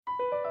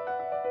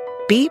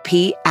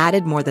BP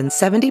added more than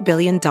 $70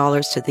 billion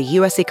to the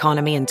U.S.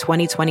 economy in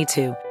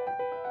 2022.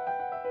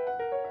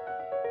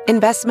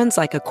 Investments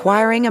like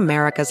acquiring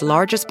America's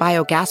largest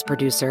biogas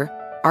producer,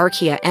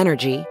 Archaea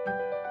Energy,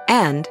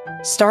 and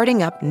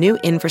starting up new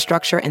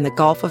infrastructure in the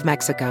Gulf of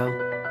Mexico.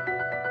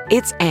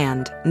 It's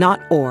and,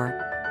 not or.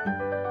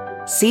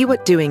 See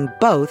what doing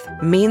both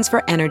means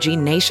for energy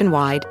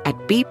nationwide at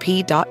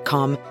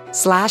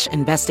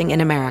bp.com/investing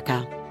in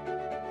America.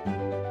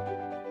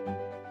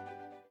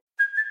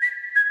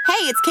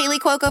 Hey, it's Kaylee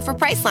Cuoco for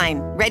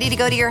Priceline. Ready to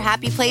go to your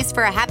happy place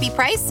for a happy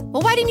price?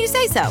 Well, why didn't you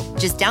say so?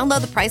 Just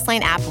download the Priceline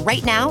app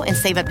right now and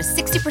save up to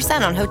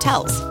 60% on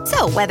hotels.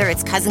 So whether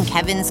it's Cousin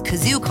Kevin's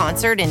Kazoo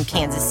Concert in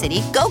Kansas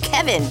City, go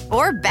Kevin,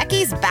 or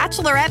Becky's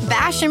Bachelorette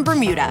Bash in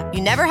Bermuda,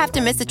 you never have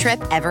to miss a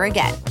trip ever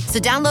again. So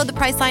download the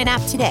Priceline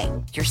app today.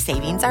 Your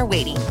savings are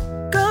waiting.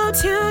 Go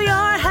to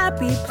your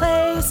happy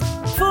place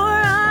for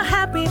a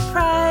happy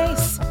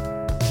price.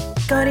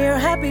 Go to your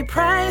happy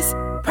price,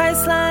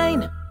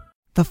 Priceline.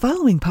 The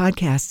following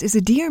podcast is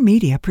a Dear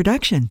Media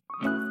production.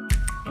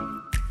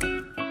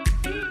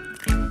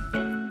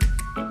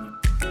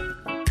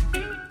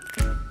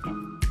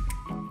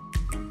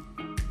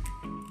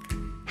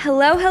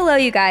 Hello,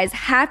 you guys.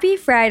 Happy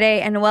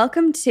Friday and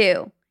welcome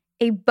to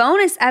a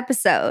bonus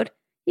episode.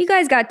 You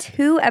guys got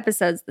 2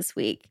 episodes this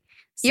week.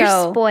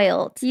 You're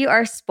spoiled. You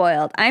are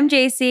spoiled. I'm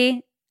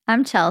JC.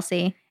 I'm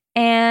Chelsea.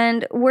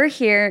 And we're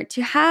here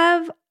to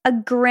have a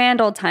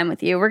grand old time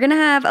with you. We're going to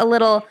have a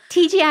little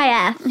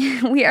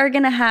TGIF. We are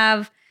going to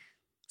have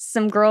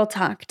some girl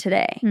talk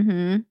today.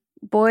 Mm-hmm.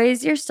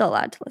 Boys, you're still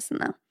allowed to listen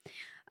though.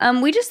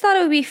 We just thought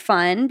it would be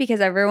fun because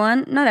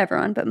not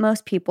everyone, but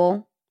most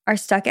people are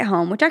stuck at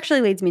home, which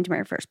actually leads me to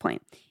my first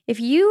point.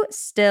 If you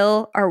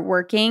still are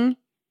working,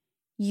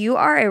 you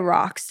are a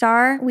rock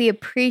star. We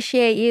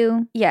appreciate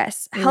you.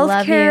 Yes. We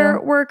love Healthcare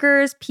you.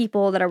 workers,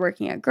 people that are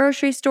working at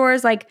grocery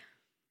stores. Like,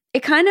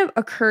 it kind of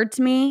occurred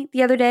to me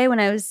the other day when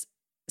I was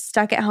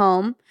stuck at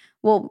home.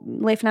 Well,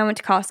 Leif and I went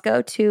to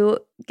Costco to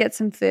get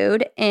some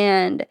food,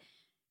 and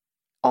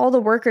all the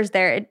workers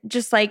there,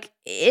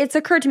 it's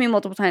occurred to me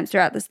multiple times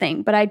throughout this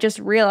thing, but I just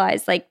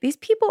realized, like, these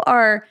people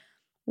are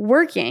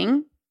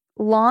working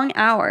long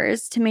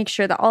hours to make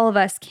sure that all of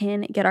us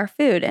can get our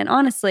food. And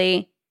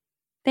honestly,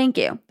 thank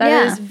you.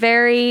 That is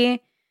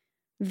very,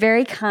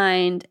 very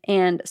kind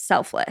and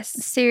selfless.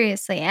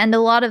 Seriously. And a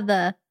lot of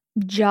the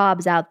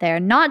jobs out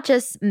there, not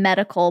just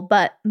medical,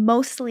 but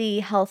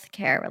mostly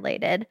healthcare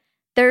related,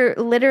 they're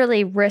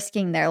literally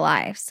risking their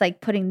lives,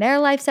 like putting their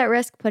lives at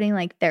risk, putting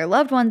like their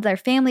loved ones, their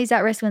families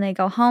at risk when they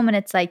go home. And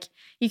it's like,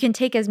 you can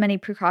take as many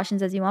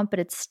precautions as you want, but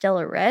it's still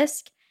a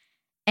risk.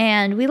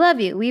 And we love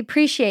you. We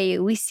appreciate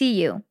you. We see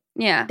you.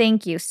 Yeah.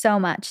 Thank you so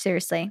much.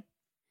 Seriously.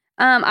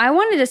 I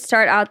wanted to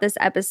start out this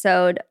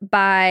episode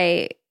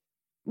by,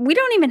 we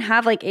don't even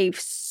have like a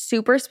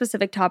super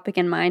specific topic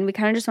in mind. We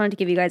kind of just wanted to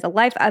give you guys a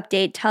life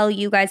update, tell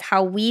you guys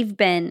how we've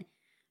been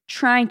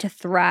trying to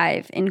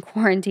thrive in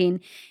quarantine.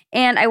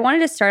 And I wanted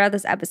to start out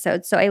this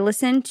episode. So I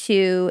listened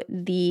to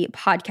the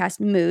podcast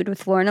Mood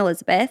with Lauren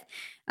Elizabeth.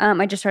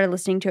 I just started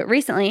listening to it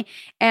recently.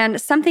 And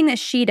something that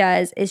she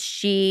does is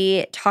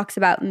she talks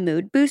about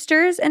mood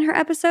boosters in her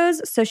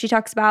episodes. So she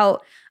talks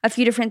about a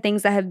few different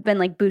things that have been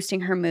like boosting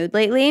her mood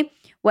lately,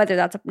 whether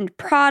that's a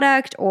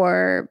product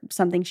or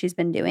something she's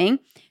been doing.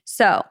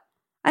 So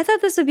I thought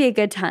this would be a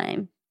good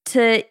time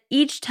to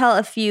each tell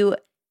a few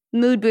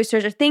mood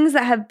boosters or things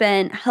that have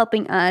been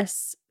helping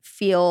us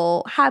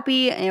feel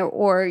happy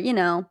or you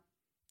know,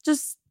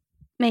 just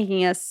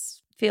making us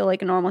feel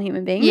like a normal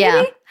human being. Yeah.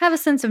 Maybe? Have a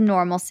sense of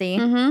normalcy.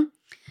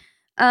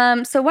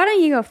 Mm-hmm. So why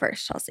don't you go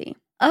first, Chelsea?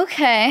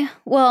 Okay.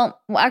 Well,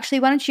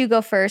 actually, why don't you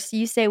go first?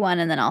 You say one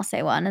and then I'll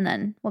say one and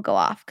then we'll go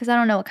off because I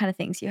don't know what kind of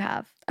things you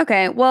have.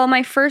 Okay. Well,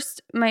 my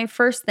first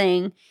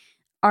thing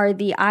are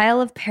the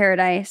Isle of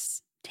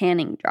Paradise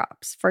tanning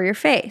drops for your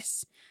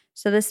face.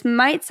 So this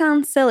might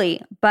sound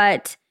silly,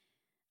 but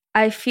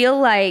I feel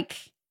like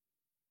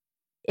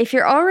if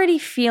you're already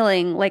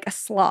feeling like a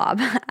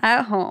slob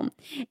at home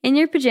in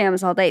your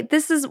pajamas all day,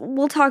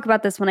 we'll talk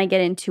about this when I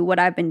get into what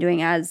I've been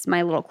doing as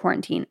my little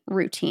quarantine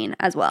routine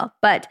as well.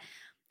 But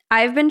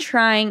I've been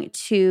trying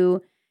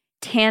to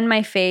tan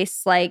my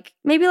face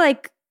maybe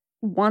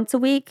once a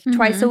week,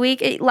 twice a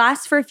week. It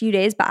lasts for a few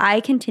days, but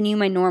I continue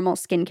my normal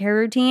skincare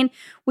routine,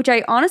 which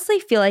I honestly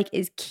feel like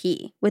is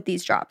key with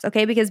these drops,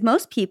 okay? Because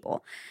most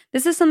people,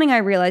 this is something I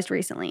realized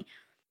recently,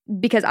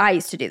 because I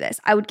used to do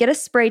this. I would get a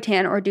spray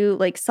tan or do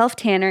like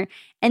self-tanner,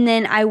 and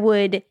then I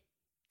would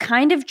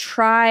kind of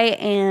try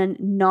and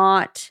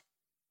not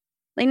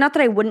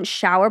that I wouldn't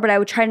shower, but I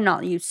would try to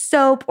not use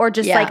soap or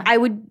just I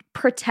would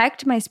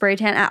protect my spray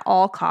tan at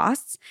all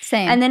costs.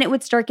 Same. And then it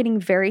would start getting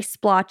very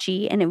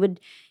splotchy and it would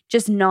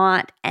just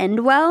not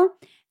end well.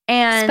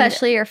 And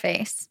especially your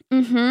face.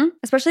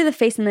 Especially the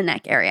face and the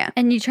neck area.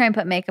 And you try and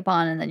put makeup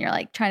on and then you're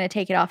like trying to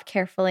take it off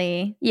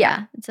carefully.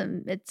 Yeah. It's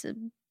a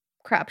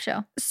crap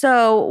show.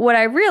 So what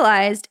I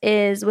realized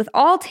is with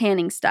all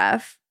tanning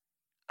stuff,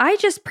 I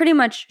just pretty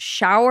much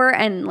shower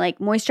and like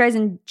moisturize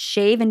and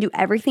shave and do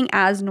everything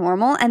as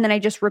normal. And then I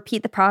just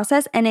repeat the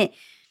process. And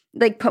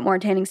like put more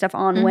tanning stuff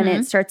on when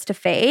it starts to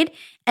fade.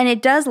 And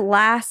it does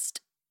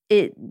last.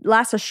 It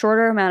lasts a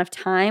shorter amount of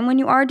time when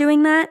you are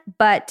doing that,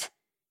 but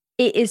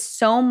it is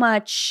so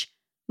much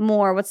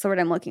more, what's the word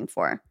I'm looking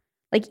for?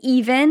 Like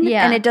even,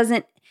 and it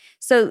doesn't.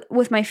 So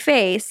with my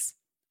face,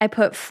 I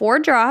put 4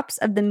 drops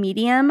of the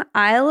medium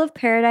Isle of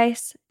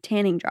Paradise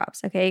tanning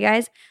drops. Okay,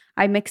 guys?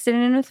 I mixed it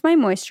in with my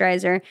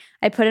moisturizer.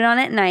 I put it on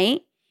at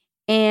night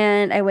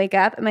and I wake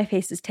up and my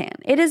face is tan.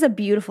 It is a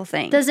beautiful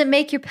thing. Does it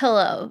make your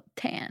pillow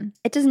tan?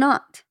 It does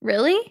not.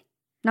 Really?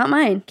 Not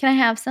mine. Can I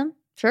have some?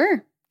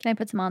 Sure. Can I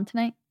put some on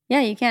tonight? Yeah,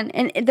 you can.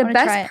 And the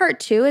best part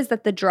too is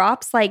that the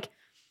drops, like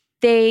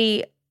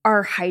they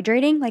are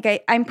hydrating.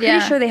 Like I'm pretty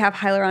sure they have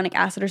hyaluronic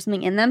acid or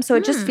something in them. So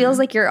it just feels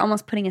like you're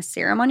almost putting a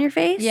serum on your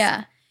face.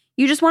 Yeah.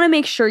 You just want to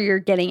make sure you're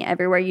getting it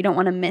everywhere. You don't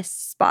want to miss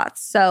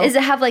spots. So does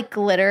it have like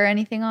glitter or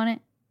anything on it?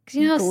 Because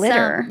you know how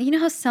glitter. you know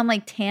how some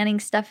like tanning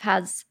stuff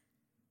has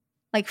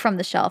like from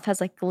the shelf has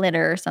like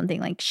glitter or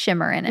something like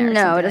shimmer in it. Or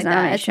no, it like does not.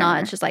 That. It's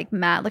not. It's just like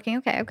matte looking.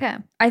 Okay.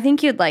 I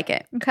think you'd like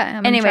it. Okay.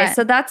 Anyway,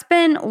 so that's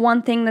been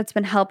one thing that's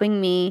been helping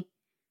me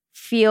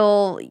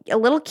feel a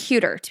little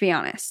cuter, to be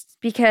honest,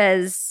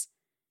 because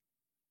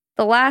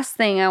the last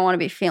thing I want to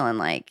be feeling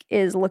like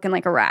is looking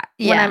like a rat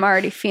when I'm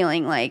already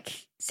feeling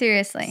like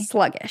seriously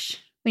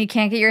sluggish. When you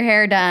can't get your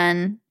hair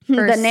done.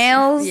 The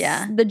nails,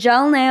 the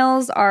gel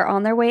nails are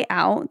on their way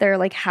out. They're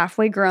like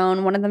halfway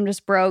grown. One of them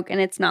just broke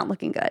and it's not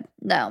looking good.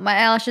 No, my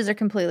eyelashes are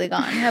completely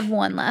gone. I have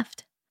one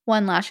left.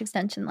 One lash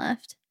extension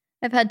left.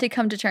 I've had to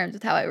come to terms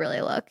with how I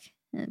really look.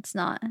 And it's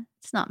not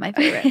my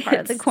favorite part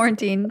of the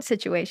quarantine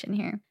situation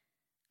here.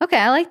 Okay,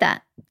 I like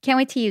that. Can't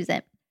wait to use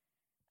it.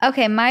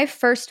 Okay, my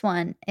first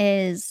one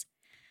is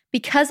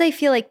because I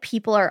feel like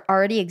people are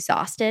already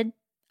exhausted.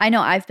 I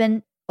know I've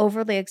been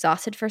overly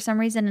exhausted for some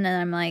reason. And then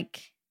I'm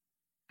like,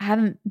 I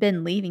haven't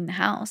been leaving the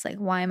house. Like,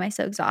 why am I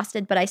so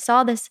exhausted? But I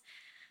saw this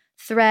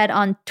thread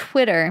on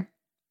Twitter.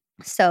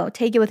 So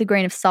take it with a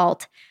grain of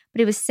salt. But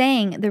it was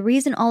saying the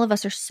reason all of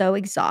us are so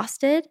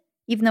exhausted,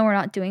 even though we're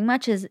not doing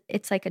much, is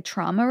it's like a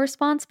trauma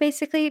response,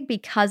 basically,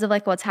 because of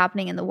like what's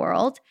happening in the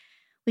world.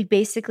 We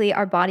basically,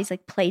 our bodies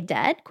like play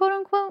dead, quote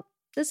unquote.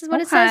 This is what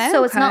it says.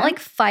 So it's not like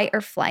fight or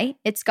flight.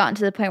 It's gotten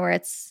to the point where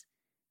it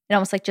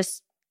almost like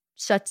just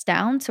shuts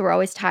down. So we're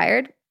always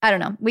tired. I don't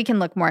know. We can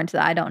look more into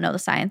that. I don't know the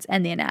science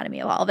and the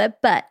anatomy of all of it.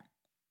 But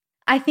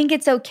I think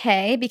it's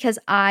okay because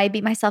I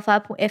beat myself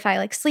up if I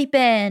like sleep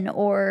in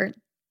or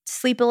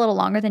sleep a little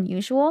longer than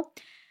usual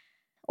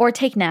or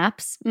take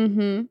naps.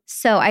 Mm-hmm.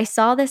 So I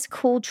saw this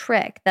cool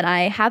trick that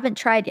I haven't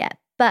tried yet,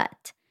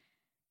 but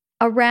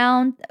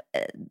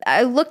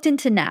I looked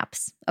into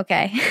naps,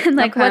 okay?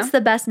 Like what's the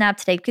best nap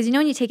to take? Because you know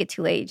when you take it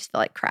too late, you just feel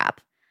like crap.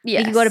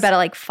 Yes. Like you go to bed at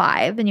like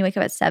 5 and you wake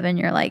up at 7,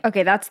 you're like,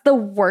 okay, that's the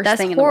worst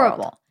thing in the world.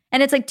 That's horrible.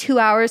 And it's like 2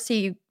 hours, so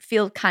you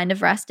feel kind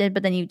of rested,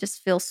 but then you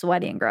just feel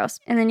sweaty and gross.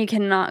 And then you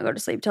cannot go to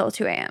sleep till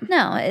 2 a.m.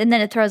 No, and then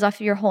it throws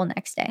off your whole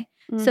next day.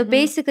 Mm-hmm. So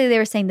basically they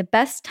were saying the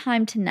best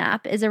time to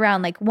nap is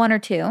around like 1 or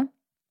 2.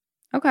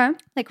 Okay.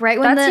 Like right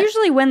when that's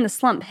usually when the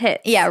slump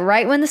hits. Yeah,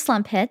 right when the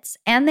slump hits.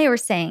 And they were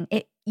saying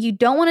you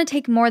don't want to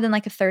take more than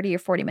like a 30 or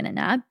 40 minute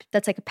nap.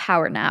 That's like a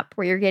power nap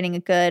where you're getting a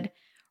good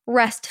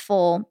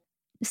restful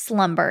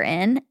slumber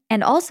in.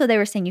 And also they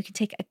were saying you can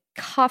take a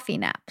coffee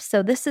nap.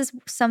 So this is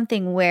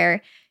something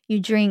where you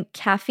drink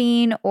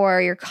caffeine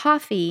or your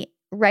coffee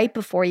right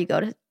before you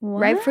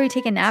right before you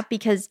take a nap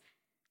because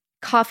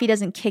coffee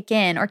doesn't kick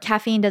in or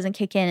caffeine doesn't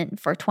kick in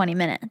for 20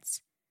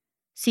 minutes.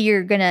 So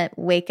you're going to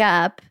wake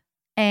up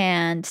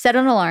and set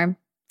an alarm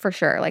for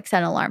sure. Like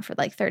set an alarm for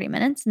like 30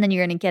 minutes and then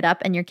you're going to get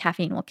up and your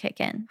caffeine will kick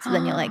in. So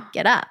then you'll like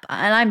get up.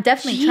 And I'm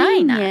definitely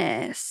trying that.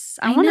 Yes.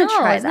 I want to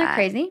try Isn't that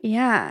crazy?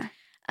 Yeah.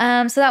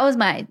 So that was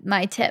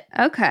my tip.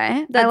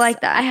 Okay. I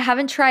like that. I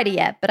haven't tried it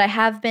yet, but I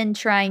have been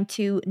trying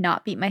to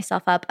not beat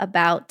myself up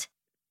about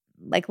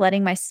like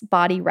letting my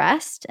body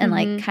rest and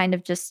like kind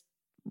of just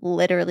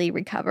literally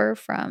recover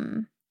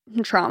from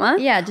trauma.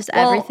 Yeah, just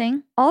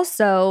everything.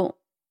 Also,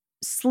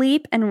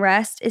 sleep and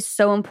rest is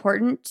so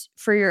important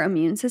for your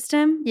immune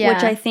system,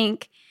 which I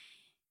think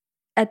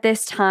at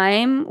this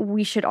time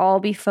we should all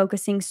be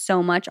focusing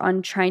so much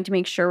on trying to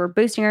make sure we're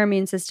boosting our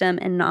immune system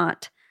and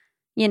not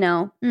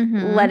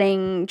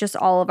letting just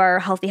all of our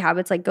healthy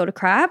habits like go to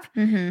crap.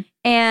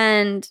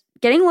 And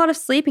getting a lot of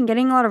sleep and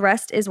getting a lot of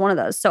rest is one of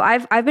those. So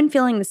I've been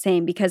feeling the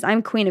same because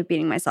I'm queen of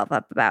beating myself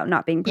up about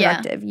not being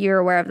productive. You're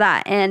aware of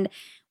that. And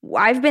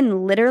I've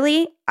been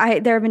literally,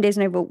 there have been days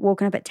when I've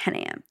woken up at 10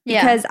 a.m.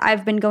 because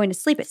I've been going to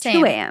sleep at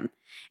 2 a.m.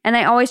 And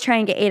I always try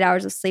and get 8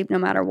 hours of sleep no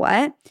matter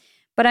what.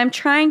 But I'm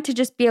trying to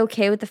just be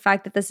okay with the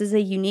fact that this is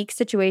a unique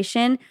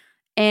situation.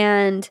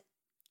 And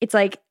it's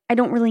like, I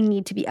don't really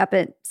need to be up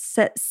at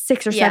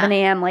 6 or 7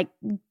 a.m. like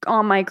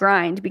on my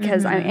grind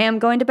because I am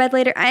going to bed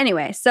later.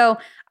 Anyway, so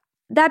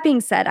that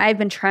being said, I've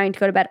been trying to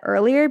go to bed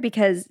earlier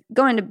because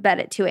going to bed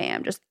at 2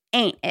 a.m. just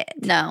ain't it.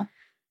 No.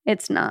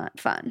 It's not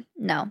fun.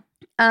 No.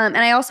 And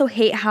I also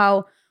hate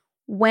how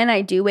when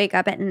I do wake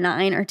up at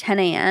 9 or 10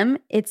 a.m.,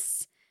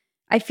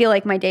 I feel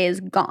like my day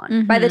is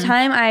gone. By the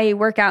time I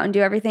work out and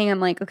do everything, I'm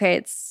like, okay,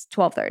 it's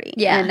 12:30.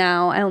 Yeah. And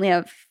now I only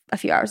have a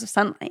few hours of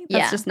sunlight.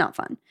 That's Yeah. just not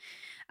fun.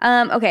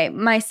 Okay,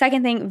 my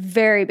second thing,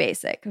 very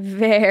basic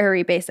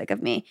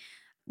of me,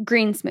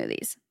 green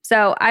smoothies.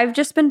 So I've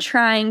just been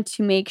trying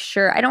to make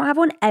sure I don't have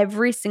one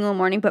every single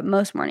morning, but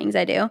most mornings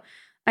I do.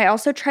 I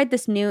also tried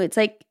this new, it's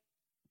like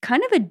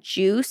kind of a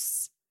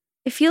juice.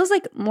 It feels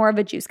like more of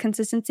a juice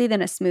consistency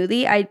than a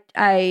smoothie.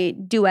 I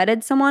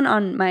duetted someone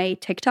on my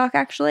TikTok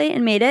actually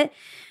and made it,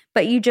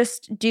 but you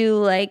just do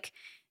like,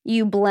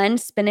 you blend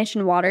spinach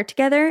and water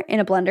together in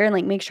a blender and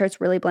like make sure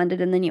it's really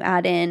blended, and then you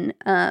add in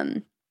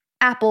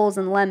apples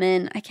and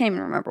lemon. I can't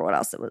even remember what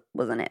else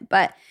was in it,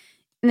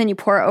 and then you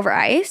pour it over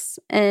ice,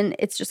 and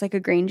it's just like a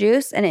green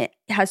juice, and it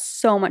has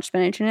so much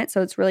spinach in it,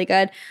 so it's really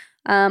good.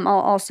 I'll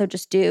also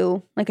just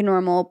do like a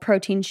normal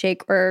protein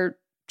shake or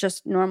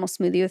just normal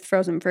smoothie with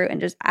frozen fruit and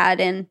just add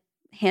in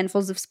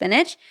handfuls of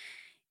spinach.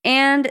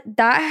 And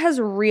that has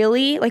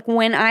really, like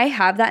when I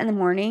have that in the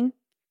morning,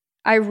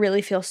 I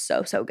really feel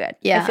so good.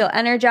 Yeah. I feel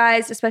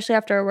energized, especially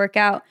after a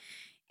workout.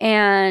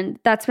 And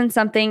that's been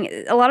something,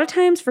 a lot of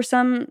times for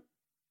some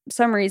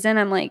reason,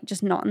 I'm like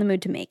just not in the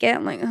mood to make it.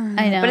 I'm like, ugh.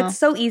 I know. But it's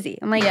so easy.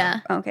 I'm like,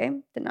 Yeah. okay,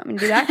 did not mean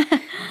to do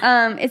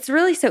that. It's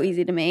really so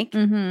easy to make.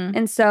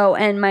 Mm-hmm.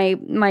 And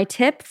my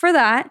tip for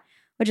that,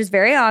 which is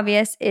very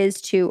obvious, is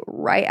to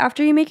right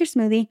after you make your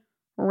smoothie,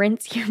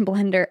 rinse your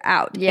blender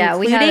out. Yeah,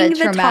 we had a including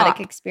the traumatic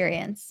top.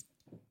 experience.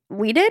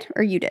 We did,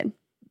 or you did?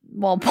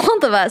 Well,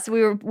 both of us,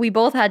 we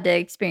both had to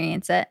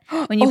experience it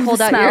when you Oh, pulled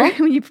the out smell?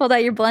 when you pulled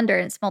out your blender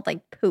and it smelled like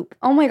poop.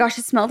 Oh my gosh,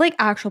 it smelled like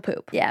actual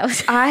poop. Yeah, it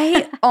was.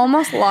 I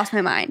almost lost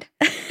my mind.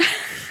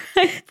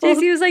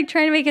 Stacey was like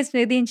trying to make a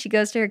smoothie and she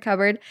goes to her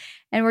cupboard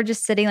and we're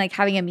just sitting like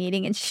having a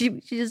meeting and she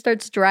just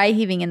starts dry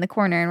heaving in the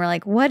corner and we're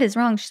like, what is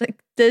wrong? She's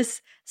like,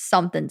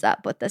 something's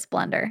up with this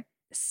blender.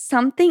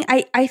 Something,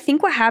 I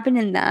think what happened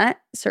in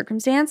that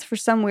circumstance for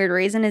some weird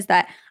reason is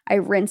that I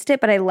rinsed it,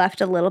 but I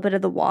left a little bit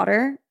of the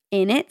water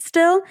in it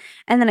still.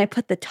 And then I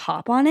put the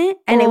top on it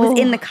and it was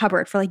in the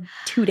cupboard for like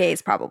 2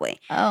 days probably.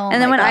 Oh,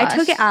 And then when I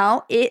took gosh. it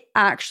out, it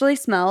actually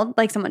smelled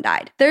like someone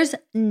died. There's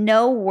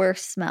no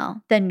worse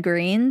smell than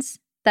greens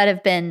that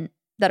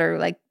are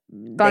like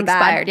Gone bad.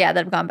 expired. Yeah,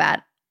 that have gone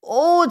bad.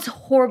 Oh, it's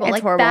horrible. It's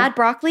like horrible. bad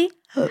broccoli.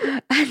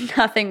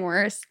 Nothing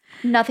worse.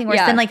 Nothing worse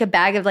Yeah. than like a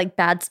bag of like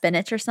bad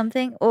spinach or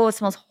something. Oh, it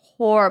smells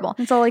horrible.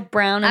 It's all like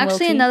brown and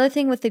Actually, wilty. another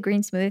thing with the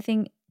green smoothie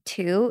thing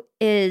too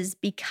is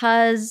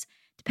because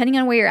depending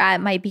on where you're at,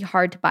 it might be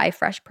hard to buy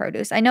fresh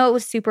produce. I know it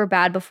was super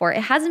bad before.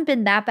 It hasn't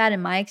been that bad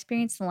in my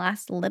experience in the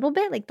last little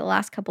bit, like the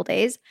last couple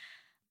days.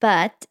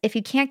 But if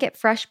you can't get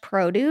fresh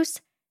produce,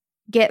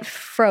 get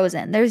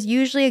frozen. There's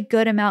usually a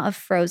good amount of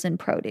frozen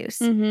produce.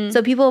 Mhm.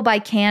 So people will buy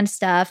canned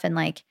stuff and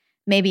like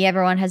maybe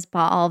everyone has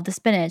bought all of the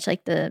spinach,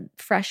 like the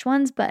fresh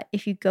ones. But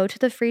if you go to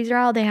the freezer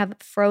aisle, they have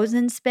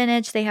frozen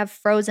spinach. They have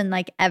frozen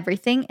like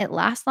everything. It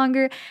lasts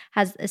longer,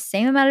 has the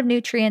same amount of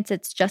nutrients.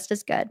 It's just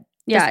as good.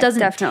 Yeah, Just doesn't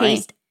definitely.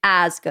 taste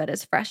as good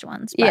as fresh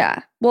ones. But Yeah.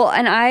 Well,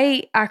 and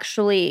I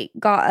actually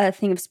got a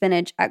thing of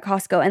spinach at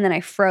Costco and then I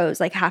froze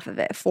like half of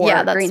it for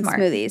Yeah, that's green smart.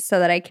 smoothies so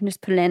that I can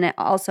just put it in. It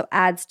also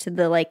adds to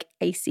the like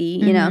icy,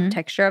 you know, Mhm.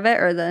 texture of it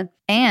or the.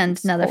 And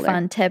It's another colder.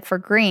 fun tip for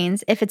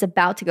greens, if it's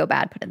about to go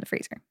bad, put it in the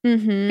freezer.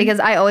 Mm-hmm. Because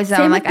I always know,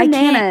 Same I'm with like, I can't.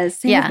 bananas.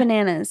 Same Yeah. with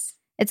bananas.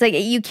 It's like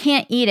you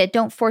can't eat it.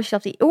 Don't force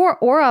yourself to eat. Or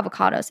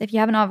avocados. If you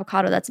have an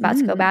avocado that's about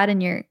to go bad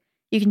and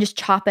you can just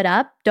chop it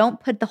up. Don't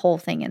put the whole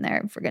thing in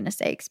there, for goodness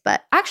sakes.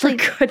 But actually,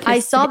 goodness I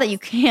saw that sakes. you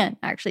can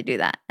actually do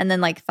that and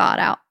then like thaw it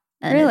out.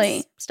 And Really?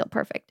 it's still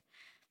perfect.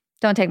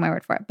 Don't take my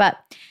word for it. But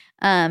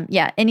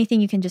yeah,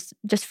 anything you can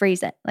just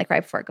freeze it like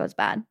right before it goes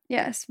bad.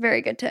 Yes.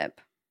 Very good tip.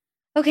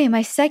 Okay,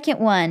 my second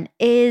one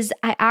is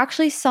I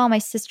actually saw my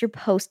sister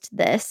post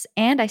this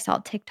and I saw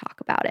TikTok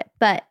about it,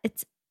 but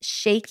it's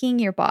shaking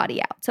your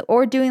body out. So,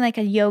 or doing like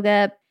a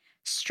yoga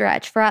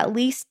stretch for at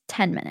least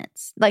 10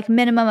 minutes, like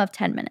minimum of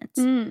 10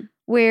 minutes,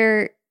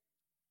 where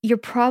you're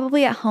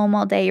probably at home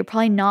all day. You're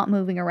probably not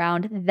moving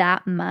around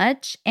that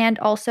much. And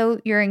also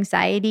your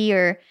anxiety,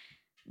 or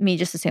me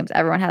just assumes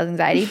everyone has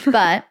anxiety,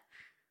 but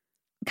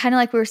kind of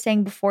like we were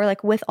saying before,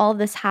 like with all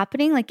this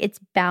happening, like it's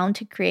bound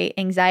to create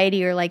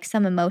anxiety or like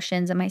some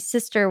emotions. And my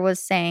sister was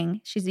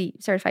saying, she's a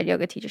certified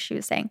yoga teacher, she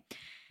was saying,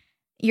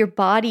 your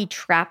body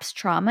traps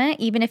trauma.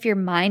 Even if your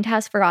mind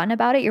has forgotten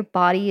about it, your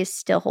body is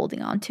still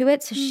holding on to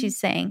it. So she's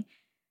saying,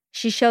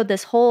 she showed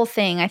this whole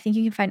thing, I think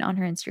you can find it on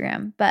her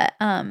Instagram, but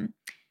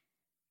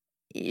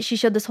she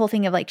showed this whole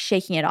thing of like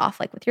shaking it off,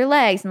 like with your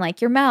legs and like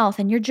your mouth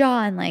and your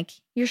jaw and like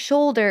your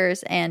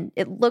shoulders. And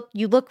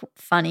you look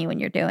funny when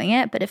you're doing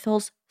it, but it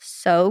feels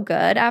so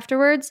good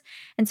afterwards.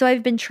 And so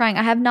I've been trying,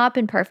 I have not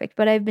been perfect,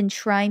 but I've been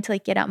trying to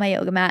like get out my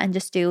yoga mat and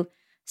just do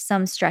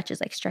some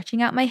stretches, like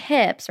stretching out my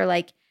hips or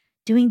like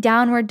doing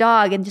downward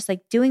dog and just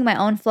like doing my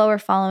own flow or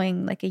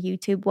following like a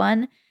YouTube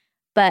one.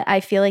 But I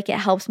feel like it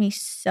helps me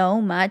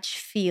so much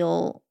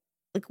feel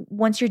like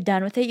once you're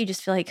done with it, you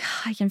just feel like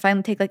I can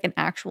finally take like an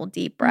actual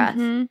deep breath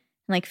and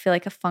like feel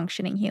like a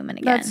functioning human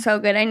again. That's so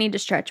good. I need to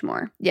stretch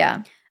more.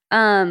 Yeah.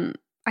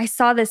 I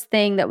saw this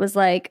thing that was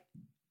like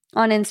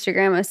on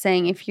Instagram. I was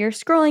saying, if you're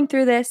scrolling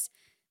through this,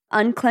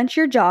 unclench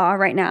your jaw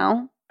right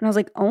now. And I was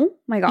like, oh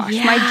my gosh.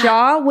 Yeah. My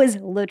jaw was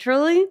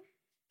literally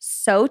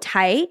so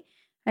tight.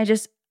 I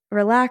just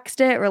relaxed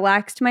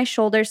my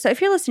shoulders. So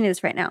if you're listening to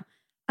this right now,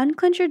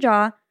 unclench your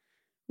jaw,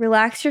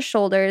 relax your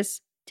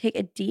shoulders, take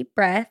a deep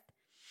breath.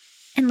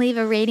 And leave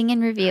a rating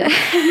and review.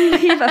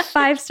 Leave a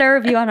 5-star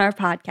review on our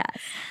podcast.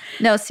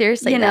 No,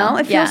 seriously. You know, though.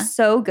 it feels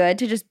so good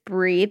to just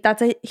breathe.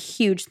 That's a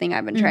huge thing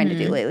I've been trying to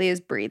do lately is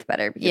breathe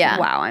better. Because,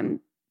 wow, I'm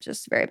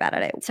just very bad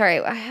at it. Sorry,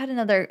 I had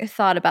another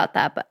thought about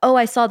that. But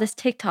I saw this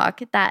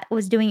TikTok that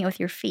was doing it with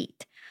your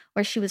feet,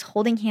 where she was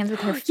holding hands with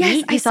her feet. Yes,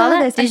 You I saw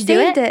that? this. Did I you do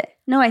saved it?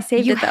 No, I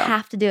saved You it though. You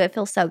have to do it. It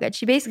feels so good.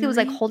 She basically was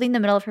like holding the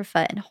middle of her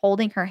foot and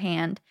holding her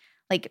hand,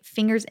 like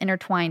fingers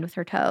intertwined with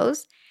her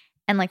toes,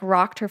 and like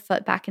rocked her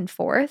foot back and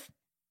forth.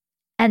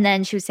 And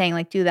then she was saying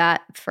like do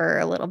that for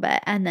a little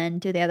bit and then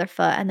do the other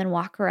foot and then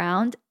walk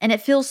around. And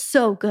it feels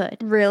so good.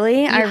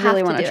 Really? I have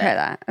really to want to do try it.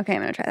 that. Okay,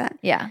 I'm going to try that.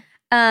 Yeah.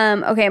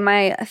 Okay,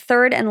 my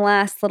third and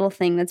last little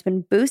thing that's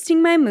been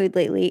boosting my mood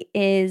lately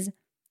is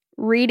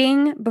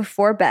reading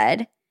before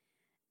bed.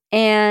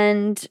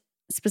 And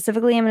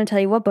specifically, I'm going to tell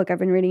you what book I've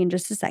been reading in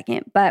just a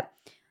second. But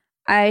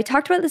I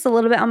talked about this a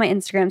little bit on my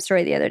Instagram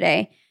story the other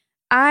day.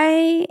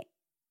 I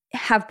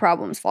have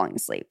problems falling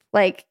asleep.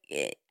 Like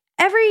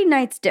every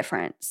night's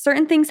different.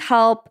 Certain things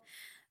help.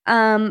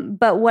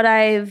 But what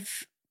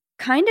I've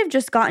kind of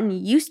just gotten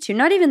used to,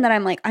 not even that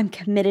I'm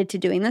committed to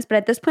doing this, but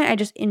at this point I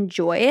just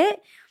enjoy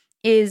it,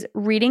 is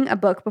reading a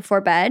book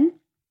before bed.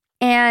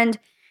 And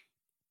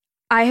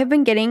I have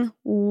been getting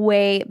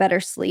way better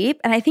sleep.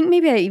 And I think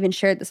maybe I even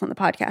shared this on the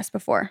podcast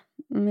before.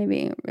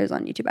 Maybe it was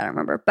on YouTube, I don't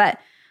remember. But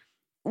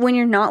when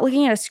you're not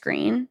looking at a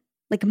screen,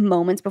 like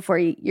moments before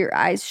your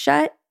eyes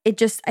shut,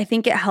 I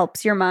think it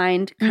helps your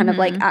mind kind of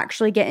like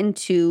actually get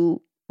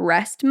into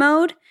rest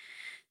mode.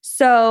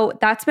 So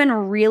that's been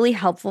really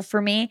helpful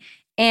for me.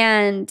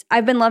 And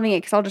I've been loving it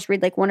because I'll just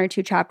read like 1 or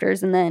 2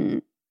 chapters and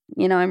then,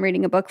 I'm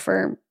reading a book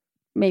for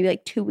maybe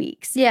like 2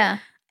 weeks. Yeah.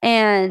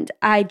 And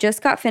I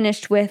just got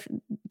finished with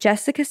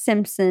Jessica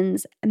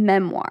Simpson's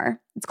memoir.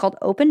 It's called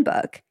Open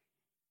Book.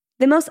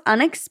 The most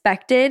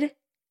unexpected,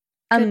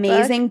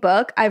 amazing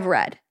book I've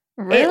read.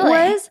 Really? It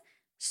was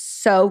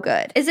so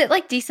good. Is it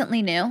like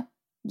decently new?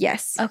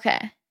 Yes.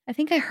 Okay. I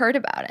think I heard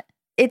about it.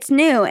 It's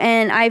new,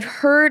 and I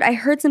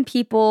heard some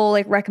people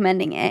like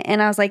recommending it,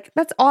 and I was like,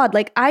 that's odd.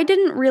 Like I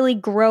didn't really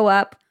grow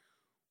up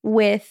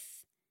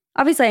with,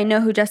 obviously I know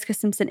who Jessica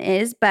Simpson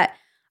is, but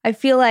I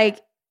feel like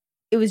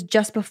it was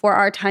just before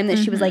our time that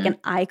she was like an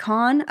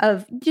icon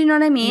of, do you know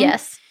what I mean?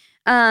 Yes.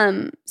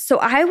 So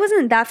I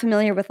wasn't that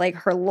familiar with like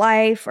her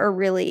life or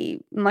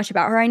really much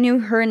about her. I knew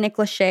her and Nick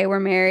Lachey were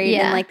married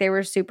and like they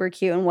were super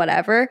cute and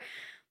whatever.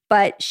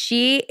 But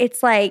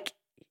it's like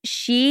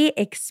she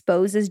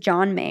exposes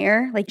John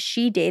Mayer. Like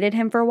she dated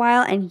him for a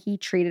while and he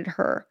treated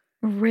her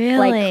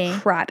really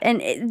like crap.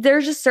 And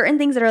there's just certain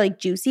things that are like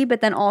juicy,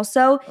 but then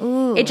also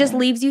it just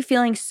leaves you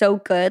feeling so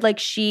good. Like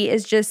she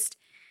is just,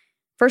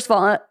 first of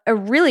all, a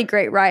really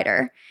great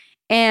writer.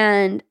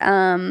 And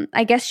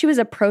I guess she was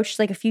approached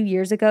like a few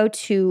years ago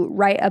to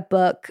write a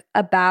book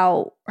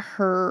about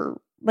her,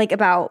 like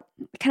about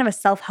kind of a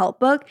self-help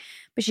book,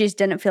 but she just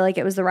didn't feel like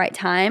it was the right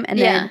time. And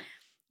then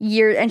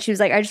and she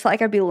was like, I just felt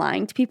like I'd be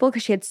lying to people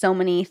because she had so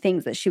many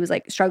things that she was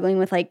like struggling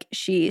with. Like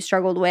she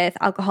struggled with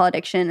alcohol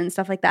addiction and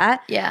stuff like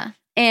that. Yeah.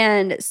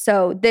 And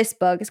so this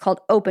book is called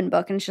Open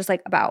Book, and it's just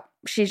like about,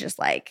 she's just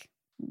like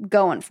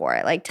going for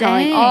it, like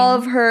telling all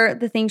of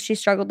the things she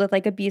struggled with,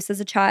 like abuse as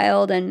a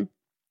child.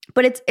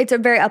 But it's a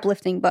very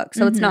uplifting book.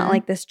 So it's not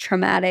like this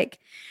traumatic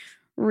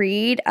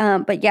read.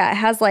 But yeah, it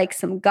has like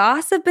some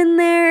gossip in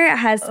there. It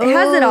has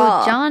it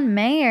all. John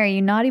Mayer,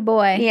 you naughty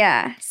boy.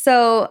 Yeah.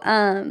 So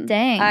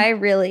dang. I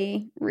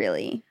really,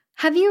 really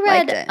have you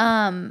read liked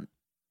it.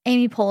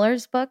 Amy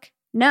Poehler's book?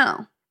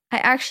 No.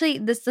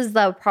 This is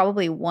the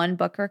probably one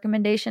book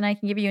recommendation I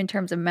can give you in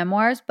terms of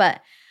memoirs,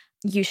 but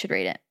you should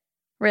read it.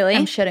 Really?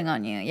 I'm shitting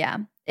on you. Yeah.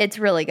 It's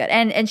really good.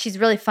 And she's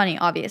really funny,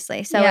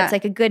 obviously. So it's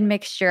like a good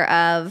mixture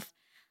of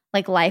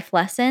like life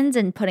lessons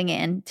and putting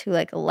it into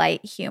like a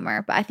light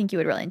humor. But I think you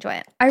would really enjoy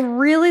it. I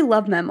really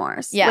love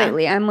memoirs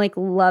lately. I'm like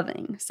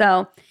loving.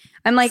 So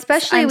I'm like,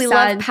 especially we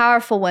love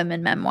powerful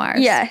women memoirs.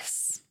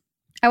 Yes.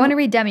 I want to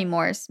read Demi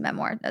Moore's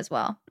memoir as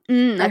well.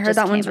 I heard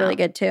that one's really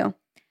good too.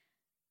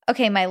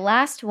 Okay, my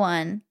last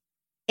one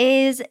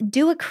is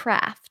do a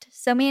craft.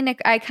 So me and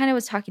Nick, I kind of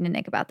was talking to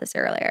Nick about this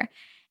earlier.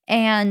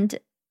 And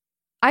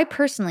I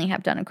personally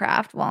have done a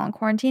craft while in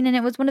quarantine, and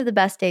it was one of the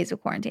best days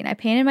of quarantine. I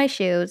painted my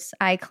shoes,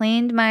 I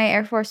cleaned my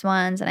Air Force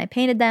Ones, and I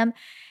painted them.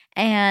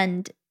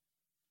 And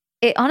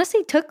it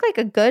honestly took like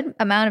a good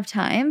amount of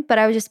time, but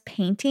I was just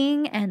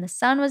painting, and the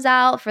sun was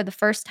out for the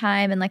first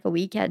time in like a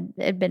week. It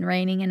had been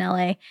raining in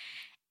LA.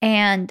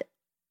 And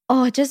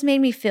it just made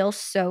me feel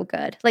so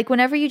good. Like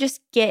whenever you just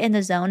get in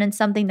the zone in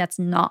something that's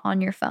not on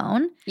your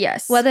phone.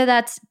 Yes. Whether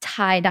that's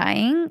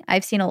tie-dyeing.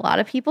 I've seen a lot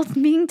of people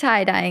being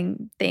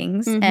tie-dyeing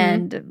things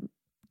and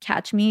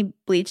catch me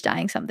bleach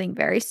dyeing something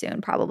very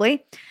soon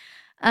probably.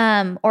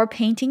 Or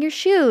painting your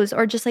shoes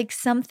or just like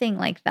something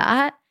like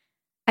that.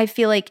 I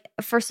feel like,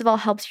 first of all,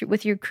 helps you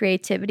with your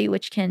creativity,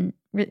 which can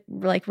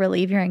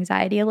relieve your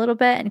anxiety a little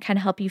bit and kind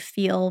of help you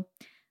feel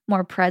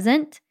more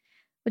present,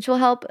 which will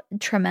help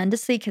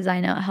tremendously because I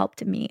know it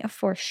helped me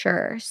for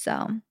sure.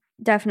 So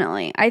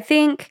Definitely. I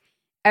think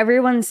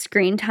everyone's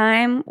screen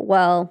time,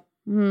 well,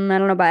 I don't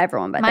know about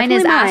everyone, but mine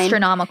is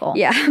astronomical.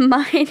 Yeah,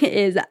 mine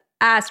is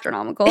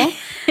astronomical.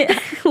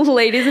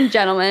 Ladies and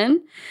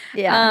gentlemen.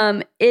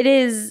 Yeah. It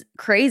is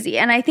crazy.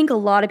 And I think a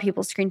lot of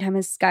people's screen time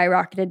has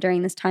skyrocketed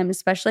during this time,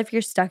 especially if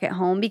you're stuck at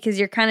home, because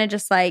you're kind of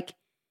just like,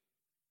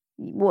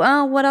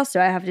 well, what else do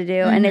I have to do?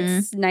 And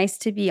it's nice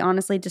to be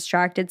honestly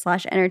distracted /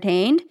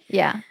 entertained.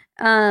 Yeah.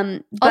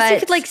 But Also, you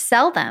could like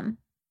sell them.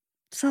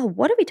 So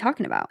what are we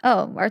talking about?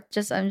 Oh, or I'm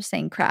just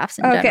saying crafts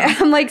in Okay. general.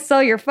 I'm like,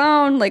 sell your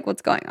phone. Like,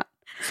 what's going on?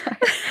 Sorry.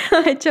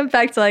 I jumped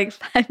back to like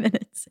 5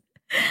 minutes.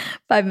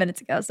 5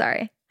 minutes ago.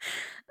 Sorry.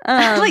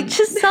 Like,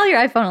 just sell your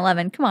iPhone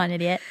 11. Come on,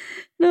 idiot.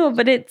 No,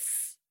 but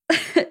it's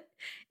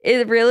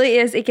it really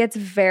is. It gets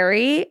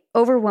very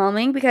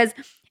overwhelming because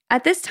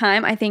at this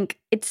time, I think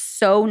it's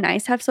so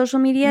nice to have social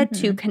media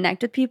to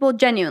connect with people.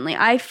 Genuinely,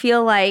 I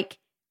feel like,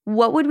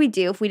 what would we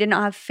do if we did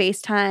not have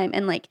FaceTime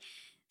and like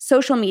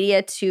social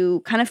media to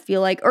kind of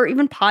feel like, or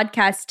even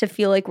podcasts to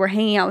feel like we're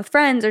hanging out with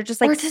friends or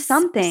just like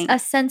something. A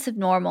sense of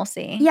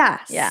normalcy. Yeah,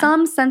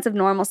 some sense of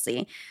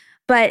normalcy.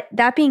 But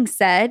that being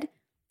said,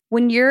 I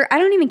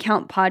don't even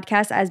count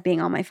podcasts as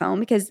being on my phone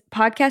because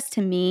podcasts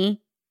to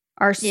me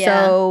are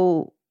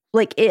so,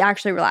 like, it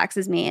actually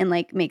relaxes me and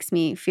like makes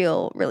me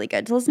feel really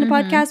good to listen to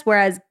podcasts.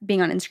 Whereas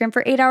being on Instagram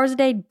for 8 hours a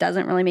day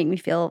doesn't really make me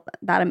feel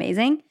that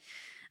amazing.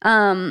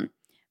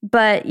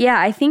 But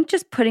yeah, I think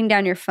just putting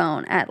down your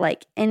phone at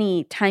like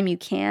any time you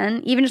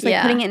can, even just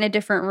like putting it in a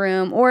different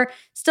room or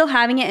still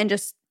having it and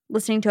just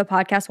listening to a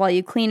podcast while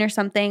you clean or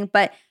something,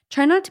 but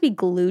try not to be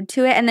glued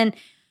to it. And then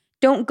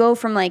don't go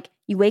from like,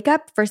 you wake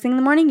up first thing in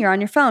the morning, you're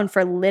on your phone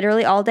for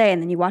literally all day, and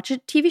then you watch a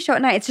TV show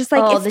at night. It's just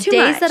like, it's too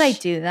much. The days that I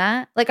do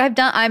that, like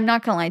I'm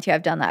not gonna lie to you,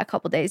 I've done that a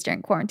couple days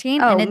during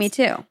quarantine. Oh, and me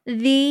too.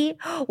 The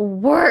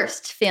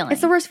worst feeling.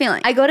 It's the worst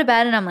feeling. I go to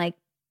bed and I'm like,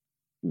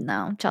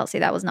 no, Chelsea,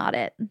 that was not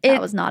it. That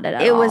was not it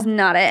at all. It was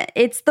not it.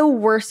 It's the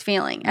worst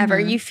feeling ever.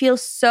 You feel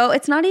so,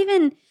 it's not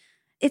even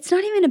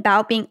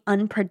about being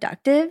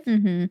unproductive.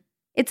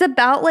 It's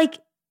about like,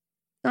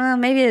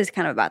 maybe it is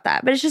kind of about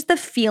that, but it's just the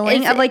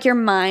feeling of like your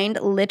mind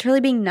literally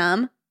being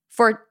numb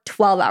for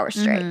 12 hours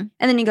straight. And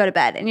then you go to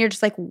bed and you're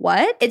just like,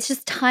 what? It's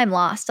just time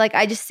lost. Like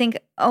I just think,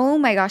 oh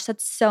my gosh,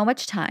 that's so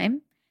much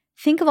time.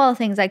 Think of all the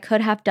things I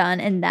could have done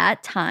in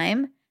that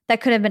time that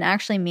could have been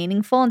actually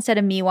meaningful instead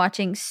of me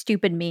watching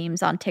stupid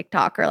memes on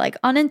TikTok or like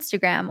on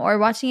Instagram or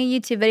watching a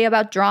YouTube video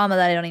about drama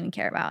that I don't even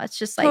care about. It's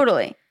just like.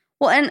 Totally.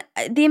 Well,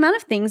 and the amount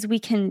of things we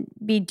can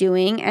be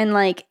doing and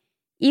like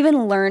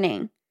even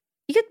learning.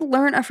 You could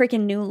learn a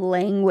freaking new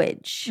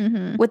language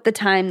with the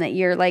time that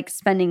you're like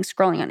spending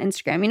scrolling on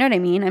Instagram. You know what I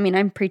mean? I mean,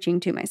 I'm preaching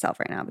to myself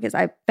right now because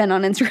I've been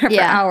on Instagram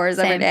for hours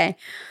every day.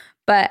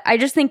 But I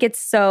just think it's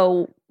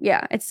so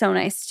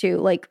nice to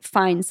like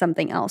find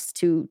something else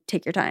to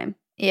take your time.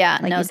 Yeah,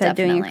 like you said,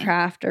 doing a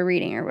craft or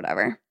reading or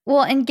whatever.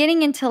 Well, and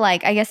getting into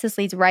like, I guess this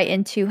leads right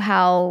into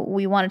how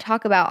we want to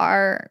talk about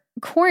our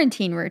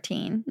quarantine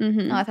routine.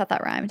 Oh, I thought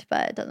that rhymed,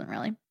 but it doesn't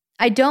really.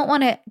 I don't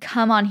want to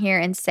come on here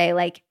and say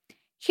like,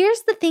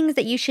 here's the things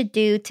that you should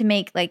do to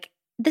make like,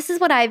 this is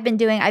what I've been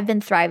doing. I've been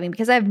thriving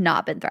because I've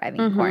not been thriving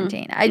in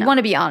quarantine. I want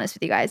to be honest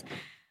with you guys.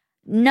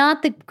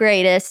 Not the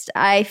greatest.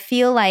 I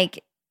feel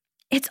like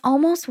it's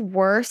almost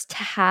worse to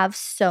have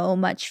so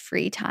much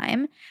free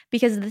time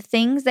because the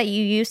things that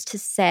you used to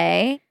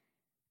say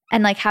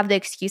and like have the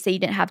excuse that you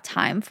didn't have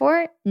time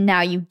for,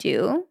 now you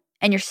do.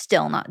 And you're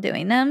still not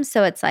doing them.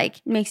 So it's like.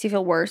 It makes you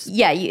feel worse.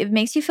 Yeah, it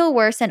makes you feel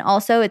worse. And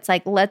also it's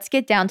like, let's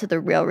get down to the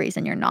real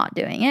reason you're not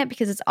doing it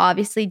because it's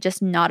obviously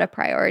just not a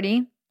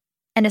priority.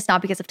 And it's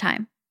not because of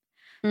time.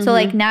 So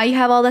like now you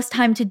have all this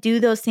time to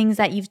do those things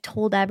that you've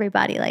told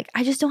everybody. Like,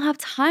 I just don't have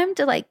time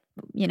to like,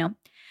 you know,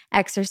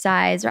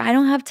 exercise, or I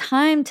don't have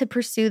time to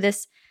pursue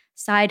this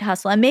side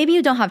hustle. And maybe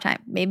you don't have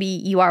time. Maybe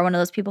you are one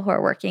of those people who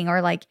are working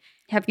or like,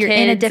 you're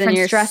in a different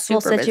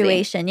stressful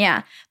situation. Busy.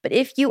 Yeah. But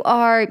if you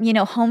are, you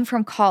know, home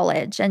from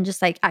college and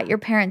just like at your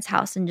parents'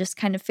 house and just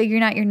kind of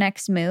figuring out your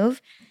next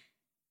move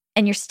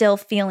and you're still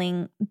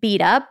feeling beat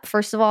up,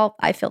 first of all,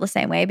 I feel the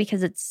same way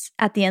because it's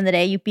at the end of the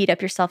day, you beat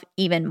up yourself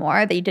even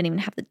more that you didn't even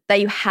have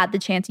that you had the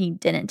chance and you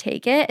didn't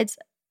take it. It's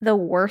the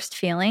worst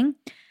feeling.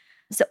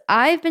 So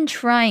I've been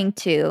trying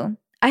to,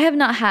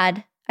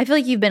 I feel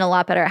like you've been a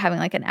lot better at having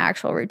like an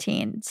actual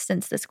routine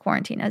since this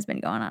quarantine has been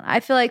going on. I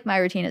feel like my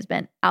routine has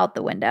been out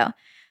the window.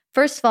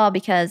 First of all,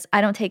 because I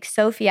don't take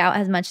Sophie out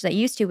as much as I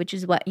used to, which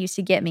is what used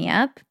to get me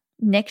up.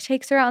 Nick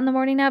takes her out in the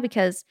morning now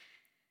because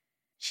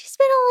she's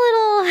been a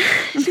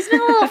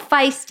little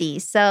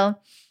feisty. So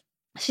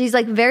she's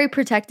like very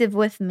protective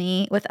with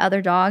me, with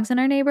other dogs in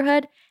our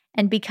neighborhood.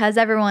 And because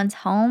everyone's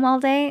home all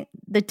day,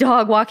 the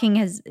dog walking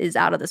is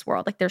out of this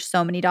world. Like there's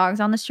so many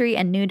dogs on the street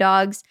and new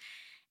dogs.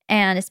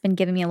 And it's been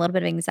giving me a little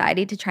bit of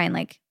anxiety to try and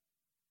like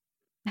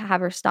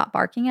have her stop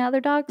barking at other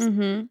dogs.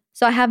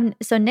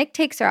 So Nick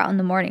takes her out in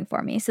the morning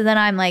for me. So then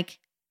I'm like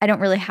I don't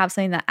really have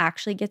something that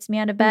actually gets me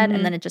out of bed. Mhm.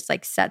 And then it just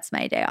like sets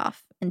my day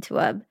off into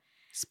a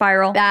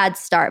Spiral. bad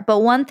start. But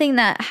one thing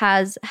that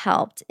has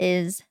helped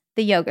is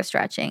the yoga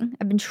stretching.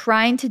 I've been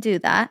trying to do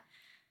that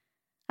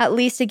at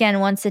least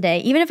again once a day.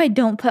 Even if I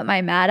don't put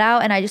my mat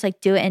out and I just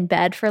like do it in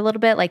bed for a little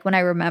bit, like when I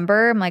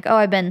remember, I'm like, oh,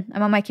 I'm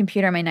on my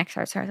computer, my neck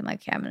starts. I'm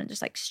like, okay, I'm gonna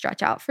just like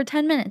stretch out for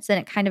 10 minutes. And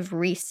it kind of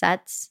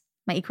resets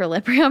my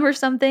equilibrium or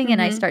something.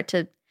 And I Mhm. start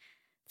to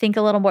think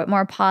a little bit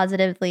more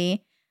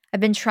positively. I've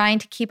been trying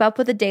to keep up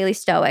with a daily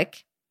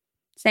stoic.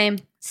 Same.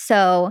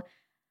 So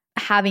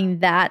having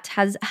that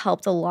has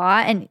helped a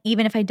lot. And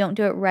even if I don't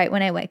do it right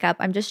when I wake up,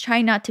 I'm just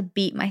trying not to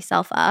beat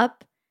myself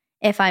up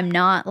if I'm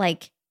not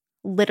like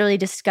literally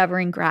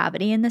discovering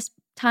gravity in this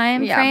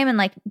time Yeah. frame and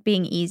like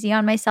being easy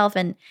on myself.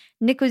 And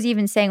Nick was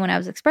even saying when I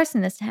was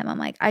expressing this to him, I'm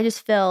like, I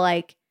just feel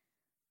like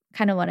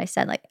kind of what I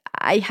said, like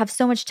I have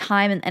so much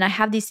time and I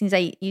have these things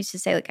I used to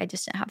say, like I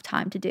just didn't have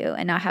time to do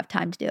and now I have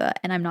time to do it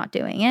and I'm not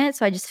doing it.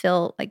 So I just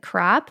feel like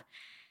crap.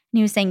 And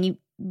he was saying you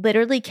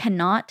literally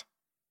cannot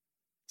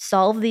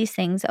solve these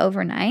things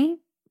overnight.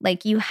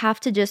 Like you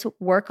have to just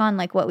work on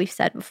like what we've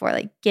said before,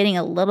 like getting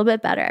a little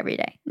bit better every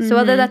day. So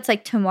whether Mhm. that's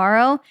like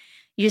tomorrow,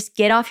 you just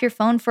get off your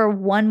phone for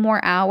 1 more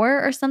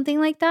hour or something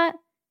like that,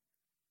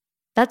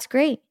 that's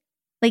great.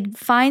 Like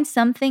find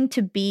something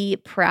to be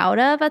proud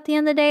of at the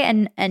end of the day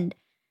and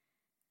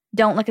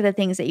don't look at the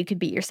things that you could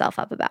beat yourself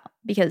up about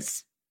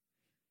because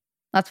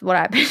that's what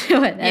I've been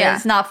doing. And Yeah.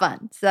 it's not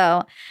fun.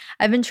 So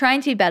I've been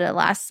trying to be better the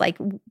last like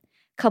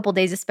couple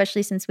days,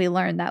 especially since we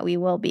learned that we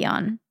will be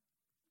on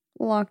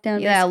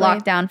Lockdown. yeah,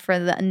 basically. lockdown for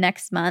the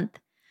next month.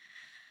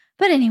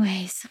 But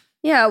anyways,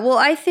 Yeah. Well,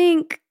 I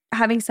think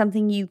having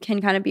something you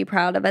can kind of be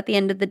proud of at the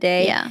end of the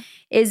day yeah,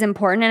 is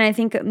important. And I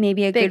think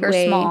maybe a big good or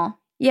way. small.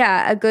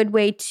 Yeah, a good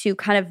way to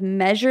kind of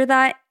measure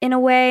that in a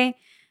way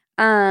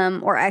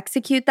or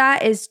execute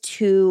that is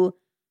to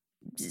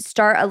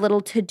start a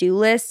little to-do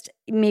list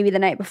maybe the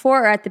night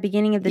before or at the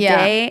beginning of the Yeah.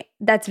 day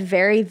that's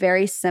very,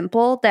 very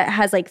simple that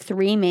has like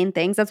 3 main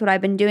things. That's what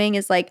I've been doing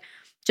is like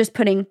just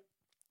putting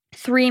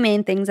 3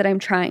 main things that I'm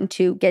trying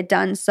to get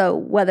done. So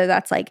whether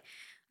that's like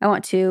I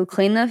want to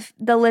clean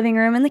the living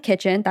room and the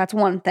kitchen, that's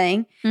one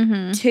thing.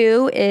 Mm-hmm.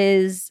 2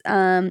 is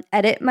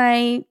edit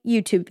my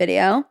YouTube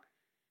video.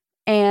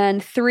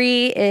 And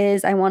 3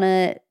 is I want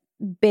to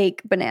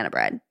bake banana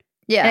bread.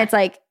 Yeah. And it's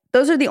like,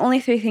 those are the only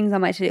 3 things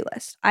on my to-do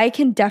list. I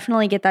can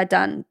definitely get that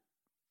done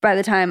by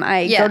the time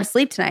I Yeah. go to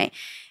sleep tonight.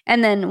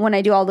 And then when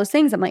I do all those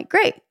things, I'm like,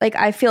 great. Like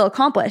I feel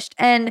accomplished.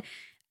 And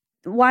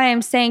why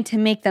I'm saying to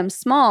make them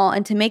small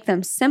and to make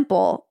them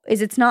simple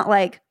is it's not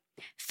like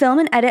film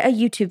and edit a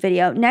YouTube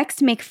video.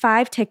 Next, make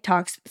 5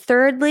 TikToks.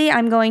 Thirdly,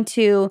 I'm going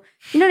to,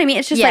 you know what I mean?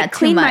 It's just Yeah, like too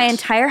clean my much.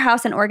 entire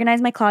house and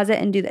organize my closet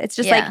and do that. It's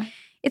just Yeah. like,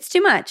 it's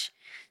too much.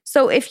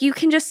 So if you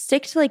can just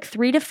stick to like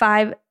 3 to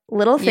 5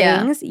 little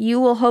Yeah. things, you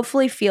will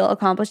hopefully feel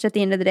accomplished at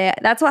the end of the day.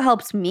 That's what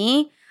helps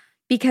me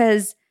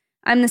because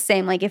I'm the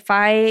same. Like if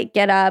I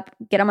get up,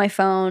 get on my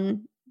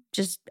phone,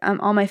 just I'm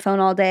on my phone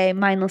all day,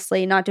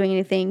 mindlessly, not doing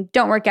anything,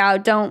 don't work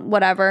out, don't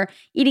whatever,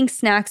 eating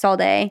snacks all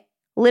day.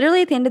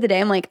 Literally at the end of the day,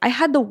 I'm like, I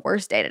had the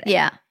worst day today.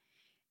 Yeah,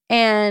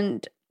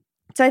 And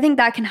so I think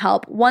that can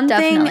help. One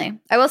definitely. thing,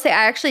 I will say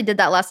I actually did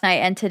that last night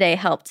and today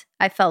helped.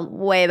 I felt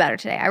way better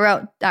today. I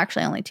wrote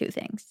actually only 2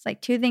 things. It's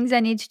like 2 things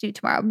I need to do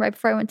tomorrow right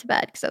before I went to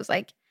bed because I was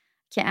like,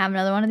 can't have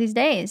another one of these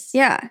days.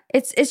 yeah,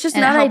 it's just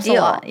And not it helps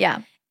ideal. a lot.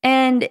 Yeah.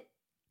 And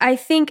I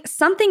think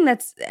something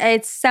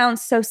it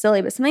sounds so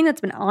silly, but something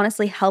that's been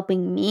honestly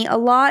helping me a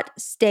lot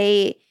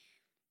stay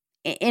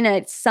in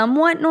a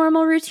somewhat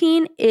normal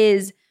routine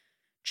is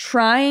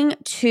trying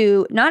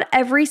to, not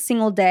every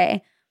single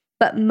day,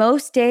 but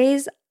most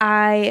days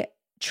I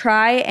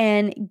try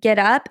and get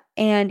up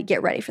and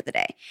get ready for the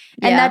day.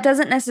 And Yeah. that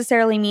doesn't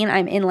necessarily mean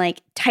I'm in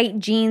like tight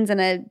jeans and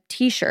a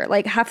t-shirt.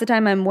 Like half the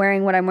time I'm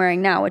wearing what I'm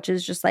wearing now, which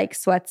is just like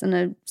sweats and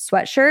a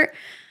sweatshirt.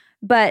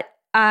 But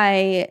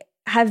I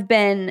have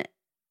been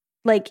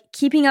like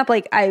keeping up,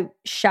 like I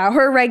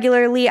shower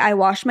regularly, I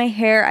wash my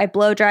hair, I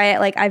blow dry it,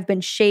 like I've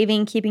been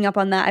shaving, keeping up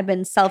on that. I've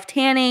been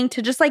self-tanning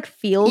to just like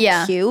feel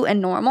Yeah. cute and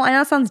normal. I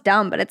know it sounds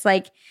dumb, but it's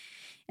like,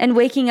 and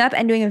waking up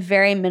and doing a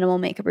very minimal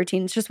makeup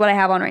routine. It's just what I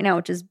have on right now,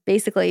 which is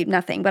basically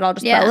nothing, but I'll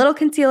just put Yeah. a little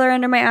concealer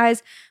under my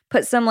eyes,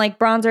 put some like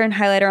bronzer and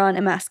highlighter on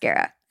and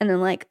mascara, and then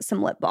like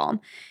some lip balm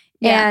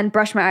Yeah. and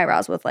brush my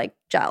eyebrows with like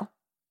gel.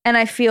 And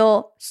I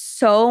feel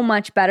so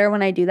much better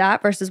when I do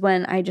that versus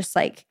when I just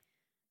like,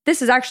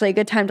 this is actually a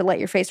good time to let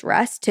your face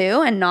rest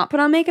too and not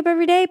put on makeup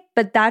every day.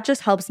 But that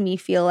just helps me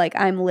feel like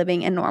I'm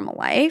living a normal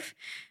life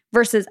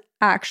versus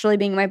actually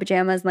being in my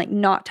pajamas and like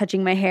not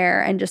touching my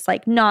hair and just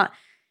like not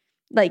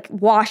like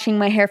washing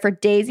my hair for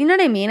days. You know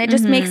what I mean? It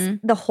just makes Mhm.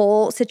 the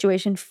whole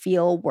situation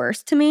feel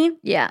worse to me.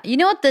 Yeah. You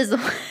know what this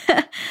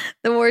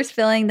the worst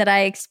feeling that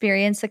I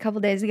experienced a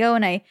couple days ago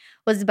when I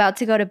was about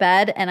to go to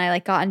bed and I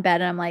like got in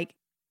bed and I'm like,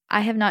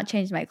 I have not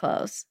changed my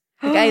clothes.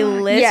 Like I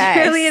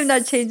literally have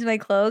not Yes. changed my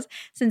clothes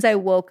since I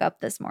woke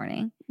up this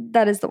morning.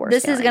 That is the worst.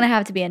 This is feeling. going to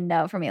have to be a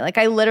no for me. Like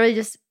I literally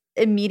just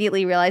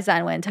immediately realized that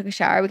and went and took a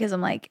shower because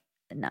I'm like,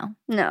 No,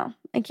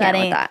 I That can't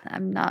with ain't, that.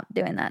 I'm not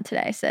doing that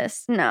today,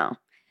 sis. No.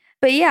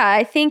 But yeah,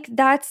 I think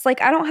that's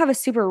like, I don't have a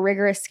super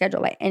rigorous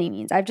schedule by any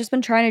means. I've just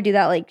been trying to do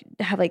that, like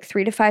have like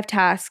 3 to 5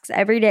 tasks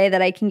every day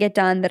that I can get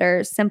done that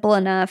are simple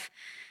enough.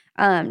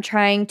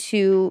 Trying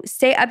to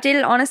stay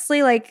updated.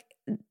 Honestly, like,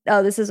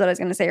 oh, this is what I was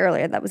going to say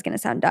earlier. That was going to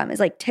sound dumb. Is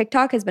like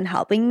TikTok has been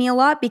helping me a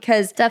lot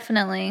because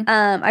Definitely.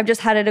 I've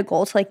just had it a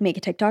goal to like make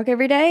a TikTok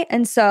every day.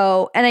 And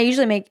I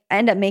usually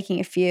end up making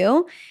a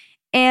few.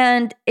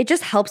 And it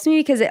just helps me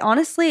because it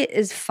honestly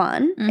is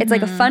fun. It's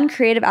like a fun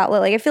creative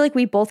outlet. Like I feel like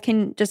we both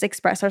can just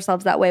express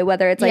ourselves that way,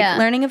 whether it's like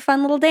learning a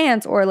fun little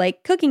dance or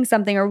like cooking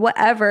something or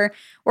whatever.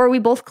 Or we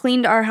both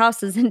cleaned our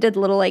houses and did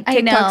little like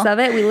TikToks of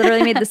it. We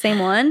literally made the same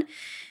one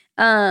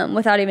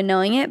without even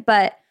knowing it.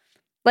 But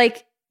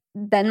like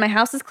then my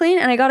house is clean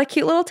and I got a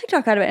cute little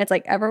TikTok out of it. And it's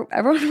like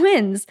everyone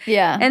wins.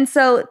 Yeah. And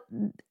so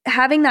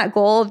having that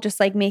goal of just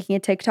like making a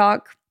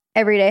TikTok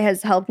every day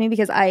has helped me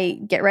because I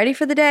get ready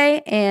for the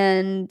day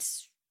and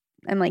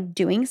I'm like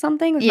doing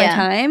something with my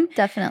time.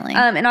 Definitely.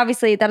 And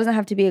obviously that doesn't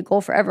have to be a goal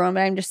for everyone,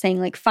 but I'm just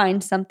saying like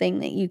find something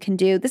that you can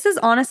do. This is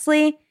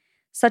honestly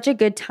such a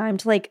good time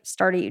to like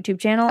start a YouTube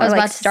channel or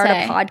like start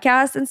a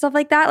podcast and stuff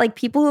like that. Like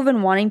people who've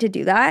been wanting to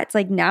do that, it's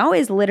like now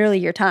is literally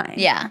your time.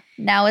 Yeah.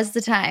 Now is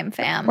the time,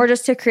 fam. Or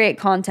just to create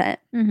content.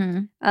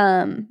 Mm-hmm.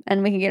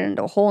 And we can get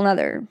into a whole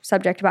nother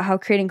subject about how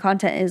creating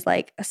content is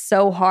like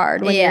so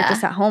hard when you're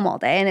just at home all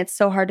day and it's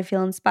so hard to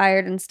feel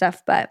inspired and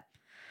stuff. But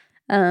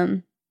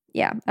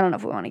yeah, I don't know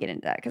if we want to get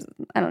into that because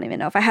I don't even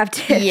know if I have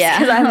tips. Yeah,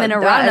 because I'm in a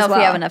rut. I don't know as well.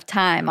 if we have enough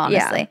time,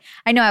 honestly. Yeah.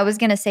 I know I was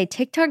going to say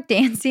TikTok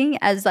dancing,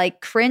 as like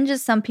cringe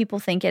as some people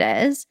think it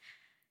is,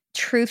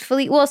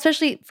 truthfully, well,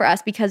 especially for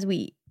us because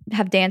we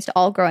have danced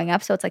all growing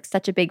up. So it's like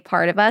such a big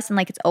part of us. And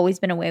like it's always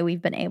been a way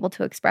we've been able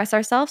to express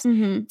ourselves.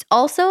 Mm-hmm. It's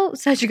also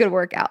such a good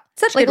workout.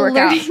 Such a good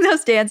workout. Learning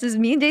those dances.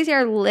 Me and Daisy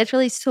are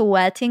literally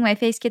sweating. My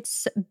face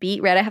gets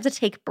beat red. I have to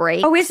take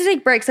breaks. Oh, we have to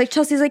take breaks. Like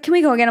Chelsea's like, can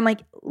we go again? I'm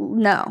like,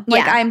 no.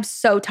 Like I'm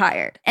so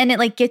tired. And it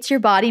like gets your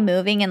body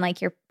moving and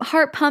like your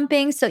heart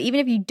pumping. So even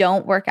if you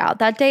don't work out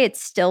that day, it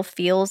still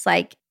feels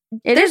like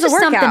there's just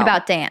something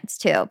about dance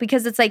too,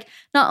 because it's like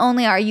not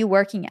only are you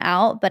working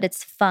out, but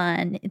it's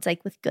fun. It's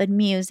like with good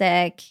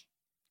music.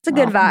 It's a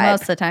good vibe.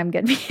 Most of the time,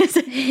 good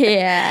music.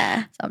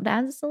 Yeah.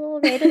 Sometimes it's a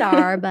little rated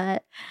R,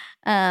 but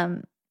I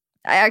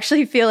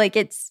actually feel like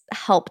it's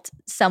helped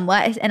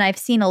somewhat. And I've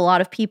seen a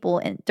lot of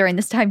people during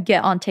this time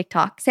get on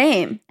TikTok.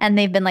 Same. And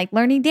they've been like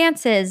learning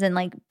dances and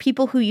like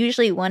people who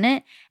usually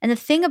wouldn't. And the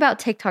thing about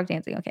TikTok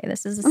dancing, okay,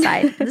 this is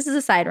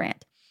a side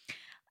rant.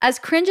 As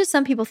cringe as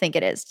some people think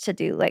it is to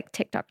do like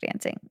TikTok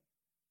dancing,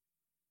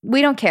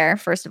 we don't care.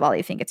 First of all,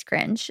 you think it's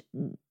cringe.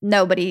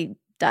 Nobody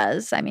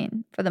does, I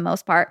mean, for the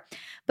most part.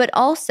 But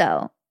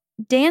also,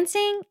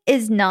 dancing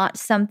is not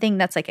something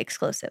that's like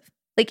exclusive.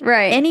 Like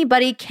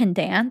anybody can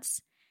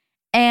dance.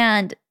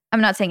 And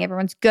I'm not saying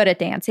everyone's good at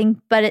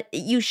dancing, but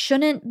you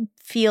shouldn't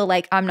feel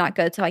like I'm not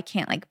good, so I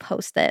can't like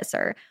post this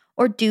or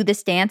do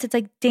this dance. It's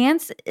like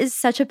dance is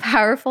such a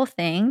powerful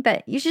thing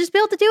that you should just be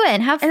able to do it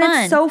and have fun. And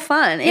it's so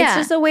fun. Yeah. It's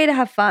just a way to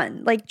have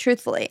fun, like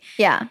truthfully.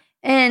 Yeah.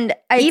 And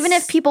even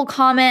if people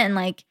comment and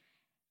like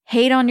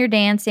hate on your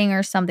dancing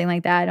or something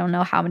like that, I don't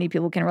know how many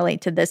people can relate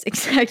to this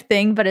exact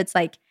thing, but it's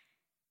like,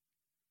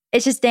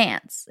 it's just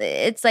dance.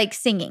 It's like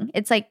singing.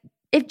 It's like,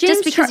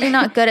 just because you're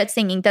not good at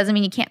singing doesn't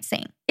mean you can't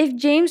sing. If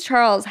James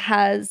Charles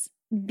has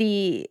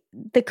the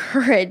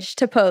courage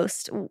to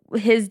post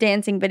his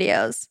dancing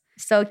videos,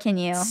 so can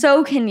you.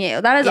 So can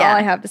you. That is all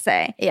I have to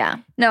say. Yeah.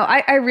 No,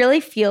 I really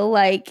feel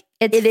like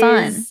it's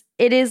fun.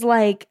 It is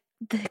like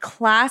the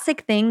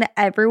classic thing that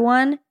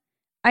everyone,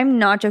 I'm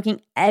not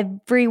joking,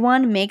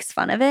 everyone makes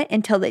fun of it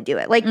until they do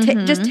it. Like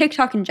just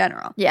TikTok in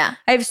general. Yeah.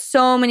 I have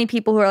so many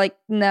people who are like,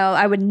 no,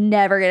 I would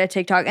never get a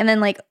TikTok. And then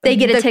like they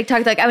get a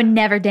TikTok, like I would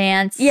never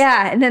dance.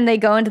 Yeah. And then they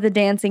go into the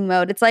dancing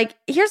mode. It's like,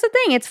 here's the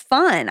thing, it's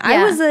fun.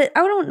 Yeah.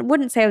 I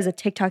wouldn't say I was a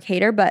TikTok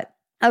hater, but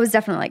I was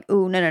definitely like,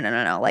 ooh,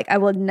 no. Like I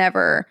would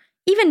never,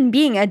 even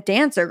being a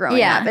dancer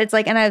growing up, it's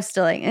like, and I was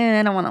still like,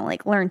 I don't want to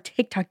like learn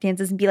TikTok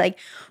dances and be like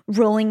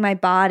rolling my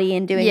body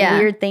and doing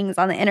weird things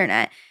on the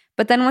internet.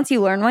 But then once you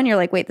learn one, you're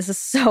like, wait, this is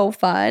so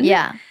fun.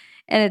 Yeah.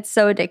 And it's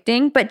so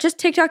addicting. But just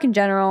TikTok in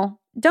general,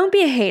 don't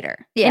be a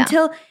hater. Yeah.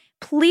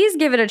 Please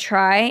give it a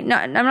try. No,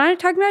 I'm not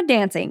talking about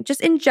dancing,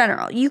 just in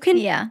general. You can,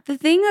 the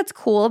thing that's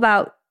cool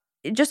about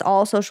just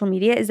all social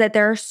media is that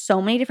there are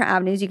so many different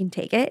avenues you can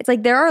take it. It's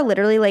like there are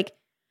literally like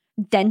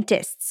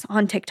dentists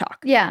on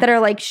TikTok that are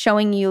like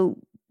showing you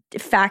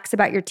facts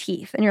about your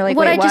teeth. And you're like,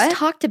 what wait, I just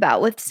talked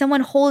about with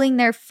someone holding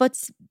their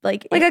foot's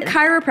like a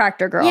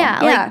chiropractor girl. Yeah,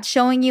 like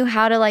showing you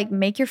how to like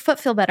make your foot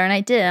feel better. And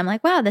I did. I'm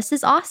like, wow, this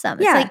is awesome.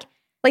 It's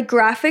like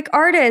graphic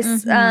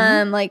artists,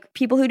 like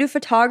people who do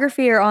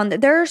photography are on.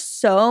 There are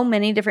so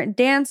many different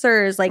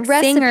dancers, like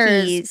recipes.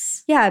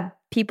 Singers. Yeah,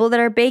 people that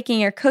are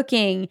baking or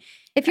cooking.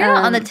 If you're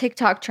not on the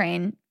TikTok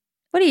train,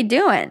 what are you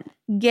doing?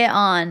 Get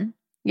on.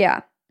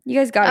 Yeah, you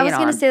guys got to get on. I was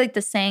going to say like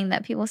the saying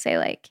that people say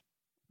like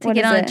to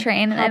get on a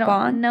train. And I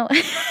don't know.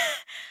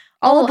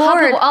 All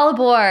aboard. All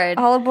aboard.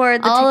 All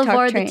aboard the All TikTok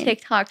aboard train. the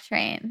TikTok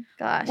train.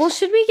 Gosh. Well,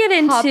 should we get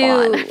Hop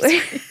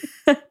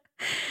into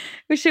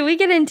should we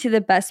get into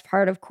the best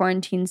part of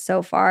quarantine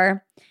so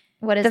far?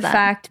 what is The that?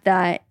 fact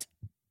that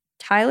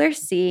Tyler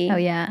C Oh,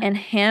 yeah. and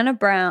Hannah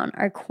Brown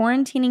are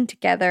quarantining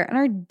together and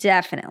are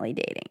definitely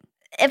dating.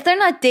 If they're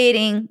not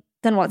dating,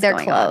 Then what's they're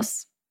going on?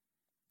 close.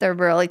 They're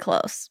really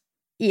close.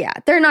 Yeah,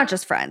 they're not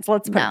just friends.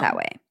 Let's put No. it that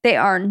way. They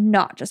are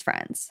not just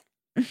friends.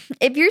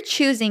 If you're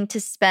choosing to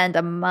spend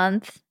a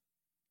month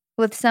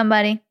with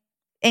somebody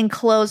in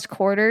closed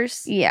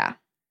quarters, Yeah.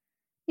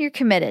 you're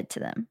committed to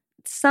them.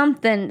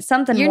 Something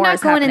You're more not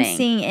is going happening. and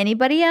seeing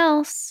anybody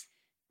else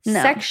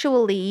No.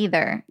 sexually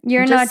either.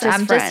 You're not just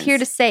I'm just here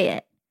to friends. say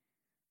it.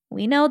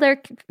 We know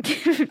their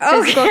physical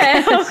Okay,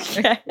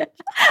 chemistry. okay.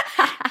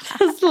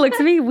 Just looks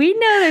at me. We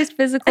know there's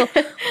physical.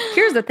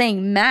 Here's the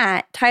thing,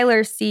 Matt,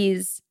 Tyler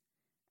C's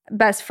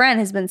best friend,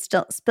 has been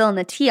still spilling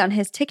the tea on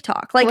his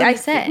TikTok. Like, What'd he I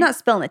say? not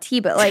spilling the tea,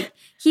 but like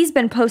he's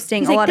been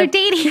posting He's a like, lot they're of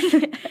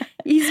dating.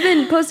 He's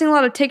been posting a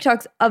lot of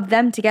TikToks of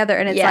them together,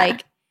 and it's Yeah.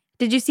 like,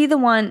 did you see the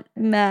one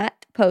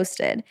Matt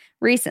posted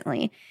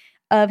recently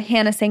of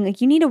Hannah saying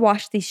like, you need to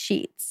wash these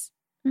sheets?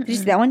 Did you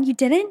see that one? You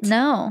didn't?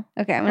 No.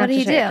 Okay, I'm What gonna have do to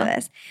you show you do? after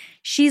this.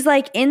 She's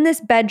like in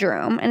this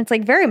bedroom, and it's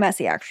like very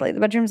messy. Actually,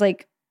 the bedroom's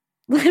like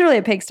literally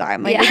a pigsty.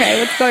 I'm like, Yeah. okay,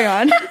 what's going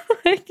on?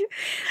 Like,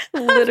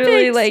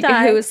 literally, like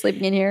pigsty. who is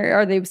sleeping in here?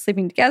 Are they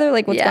sleeping together?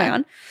 Like, what's Yeah.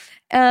 going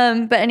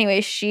on? But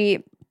anyway,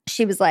 she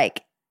was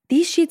like,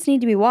 these sheets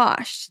need to be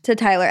washed to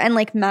Tyler, and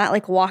like Matt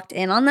like walked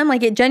in on them.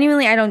 Like it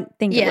genuinely, I don't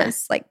think Yeah. it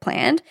was like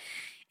planned.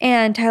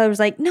 And Tyler was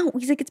like, no,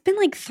 he's like, it's been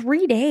like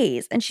 3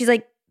 days, and she's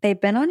like, they've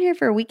been on here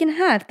for a week and a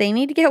half. They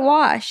need to get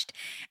washed.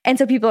 And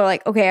so people are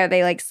like, okay, are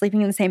they like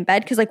sleeping in the same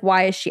bed? Because like,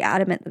 why is she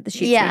adamant that the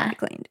sheets Yeah. need to be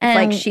cleaned? If,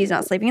 And- like she's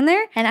not sleeping in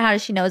there? And how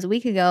does she know it was a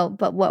week ago,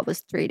 but what was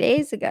 3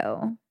 days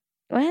ago?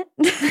 What?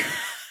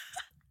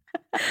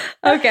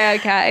 okay,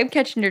 I'm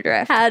catching your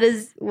drift.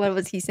 What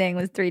was he saying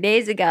was 3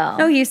 days ago?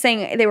 No, he was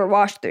saying they were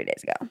washed 3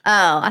 days ago. Oh,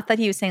 I thought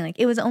he was saying like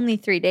it was only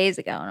 3 days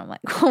ago. And I'm like,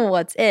 oh,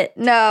 what's it?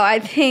 No, I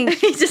think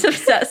He's just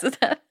obsessed with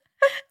that.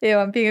 Ew,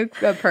 I'm being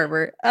a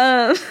pervert.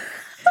 no,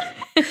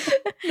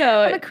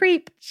 I'm a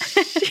creep.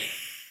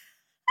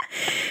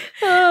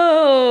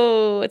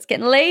 oh, it's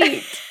getting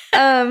late.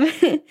 No,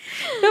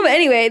 but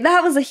anyway,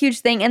 that was a huge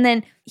thing. And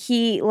then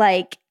he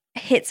like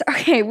hits.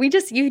 Okay,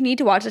 you need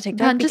to watch the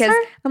TikTok Punches because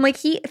her? I'm like,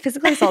 he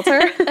physically assaults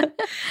her.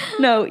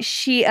 No,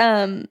 he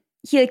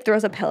like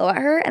throws a pillow at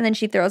her, and then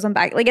she throws him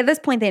back. Like at this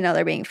point, they know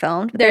they're being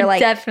filmed. But They're like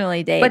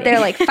definitely dating. but they're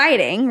like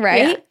fighting,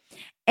 right?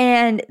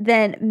 And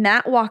then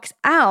Matt walks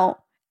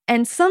out,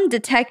 and some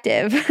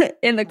detective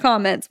in the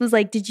comments was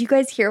like, did you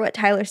guys hear what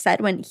Tyler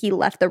said when he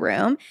left the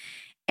room?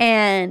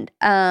 And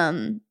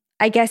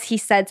I guess he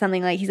said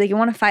something like, he's like, you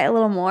want to fight a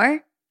little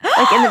more?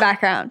 Like in the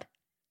background.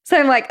 So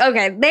I'm like,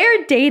 okay,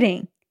 they're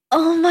dating.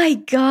 oh my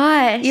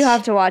gosh. You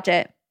have to watch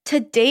it. to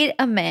date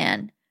a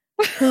man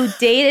who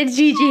dated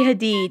Gigi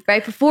Hadid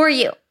right before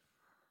you.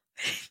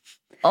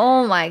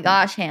 Oh my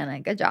gosh, Hannah,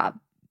 good job.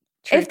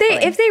 If they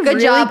Truthfully. good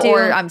really job, do-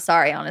 or I'm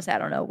sorry, honestly, I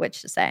don't know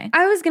which to say.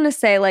 I was going to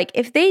say, like,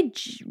 if they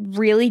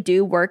really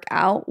do work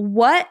out,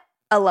 what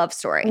a love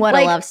story. What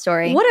Like, a love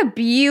story. What a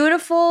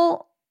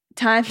beautiful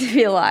time to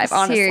be alive,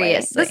 honestly.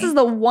 Seriously. This is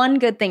the one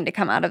good thing to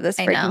come out of this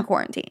I freaking know.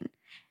 quarantine.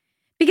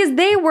 Because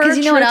they were Because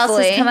you know what else has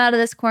truthfully- come out of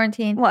this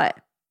quarantine? What?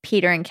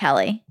 Peter and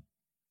Kelly.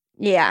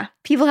 Yeah.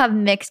 People have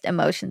mixed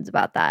emotions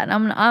about that, and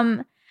I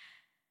don't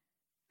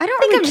I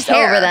think really I'm just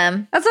care. over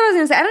them. That's what I was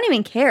going to say. I don't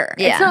even care.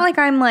 Yeah. It's not like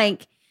I'm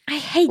like, I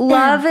hate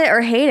love it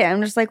or hate it.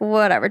 I'm just like,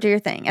 whatever, do your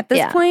thing. At this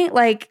Yeah. point,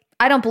 like,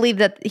 I don't believe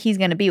that he's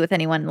going to be with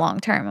anyone long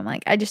term. I'm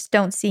like, I just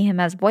don't see him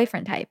as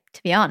boyfriend type,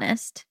 to be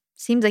honest.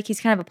 Seems like he's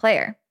kind of a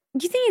player.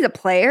 do you think he's a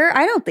player?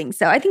 I don't think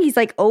so. I think he's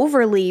like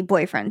overly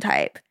boyfriend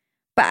type.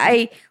 But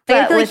I But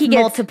feel like with he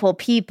gets, multiple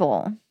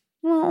people.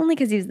 well, only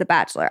because he was the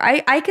bachelor.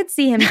 I could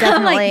see him I'm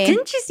definitely. like,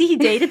 didn't you see he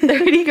dated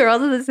 30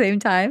 girls at the same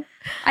time?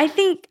 I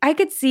think I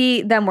could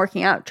see them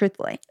working out,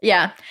 truthfully.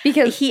 Yeah.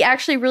 Because He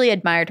actually really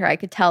admired her. I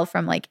could tell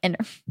from like, I'm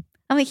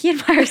like, he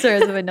admires her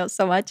as I know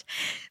so much.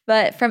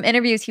 But from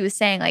interviews, he was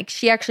saying like,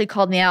 she actually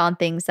called me out on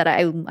things that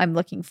I'm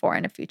looking for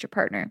in a future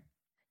partner.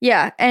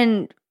 yeah,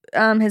 and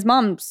his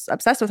mom's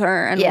obsessed with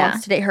her and Yeah.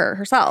 wants to date her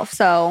herself.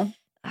 So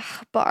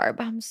Ugh,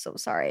 Barb, I'm so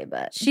sorry,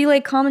 but she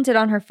like commented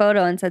on her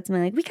photo and said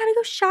something like, we gotta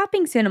go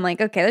shopping soon. I'm like,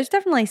 okay, there's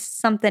definitely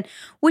something,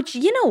 which,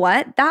 you know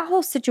what, that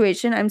whole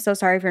situation, I'm so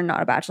sorry if you're not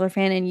a Bachelor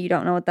fan and you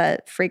don't know what the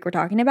freak we're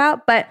talking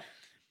about, but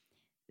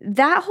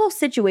that whole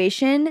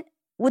situation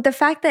with the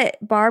fact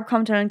that Barb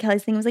commented on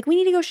Kelly's thing was like, we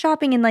need to go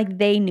shopping, and like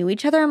they knew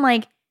each other. I'm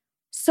like,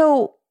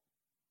 so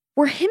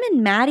were him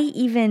and Maddie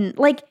even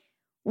like,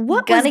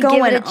 what was Gonna give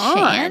going it a on?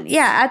 chance?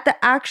 Yeah, at the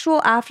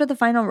actual after the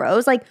final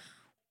rose, like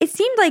it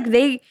seemed like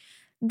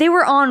they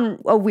were on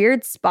a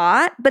weird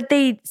spot, but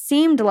they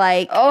seemed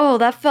like, oh,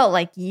 that felt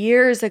like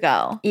years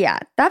ago. yeah,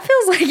 that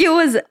feels like it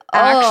was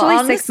actually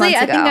honestly, 6 months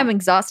I ago. think I'm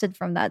exhausted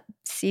from that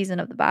season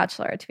of The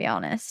Bachelor, to be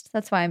honest.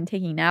 That's why I'm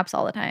taking naps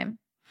all the time.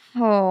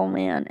 Oh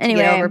man. get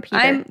Anyway, over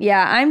Peter.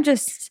 I'm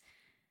just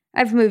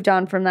I've moved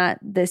on from that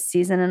this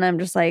season, and I'm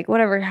just like,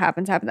 whatever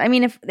happens, happens. I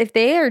mean, if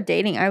they are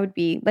dating, I would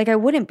be like, I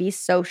wouldn't be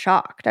so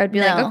shocked. I would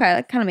be like, No. okay,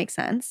 that kind of makes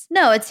sense.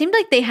 No, it seemed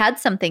like they had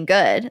something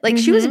good. Like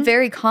she was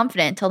very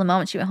confident until the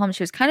moment she went home.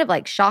 She was kind of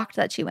like shocked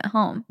that she went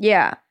home.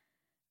 Yeah.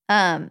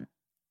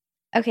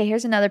 Okay,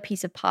 here's another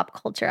piece of pop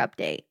culture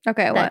update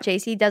Okay, that what?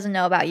 JC doesn't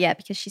know about yet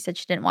because she said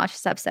she didn't watch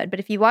this episode. But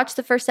if you watch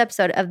the first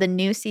episode of the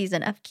new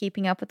season of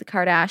Keeping Up with the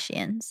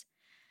Kardashians,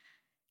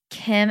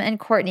 Kim and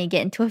Kourtney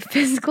get into a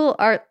physical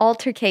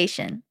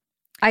altercation.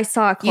 I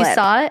saw a clip. You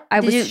saw it? I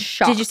was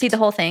shocked. Did you see the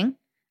whole thing?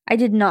 I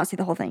did not see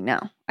the whole thing, no.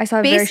 I saw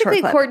a very short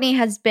Basically, clip. Kourtney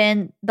has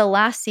been the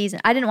last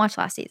season. I didn't watch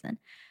last season.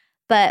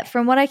 But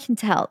from what I can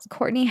tell,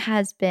 Kourtney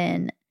has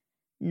been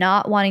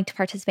not wanting to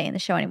participate in the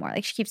show anymore.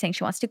 Like she keeps saying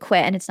she wants to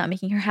quit and it's not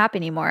making her happy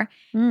anymore.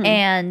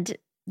 And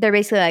they're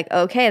basically like,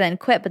 okay, then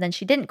quit. But then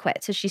she didn't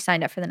quit. So she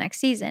signed up for the next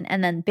season.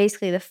 And then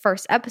basically the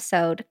first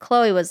episode,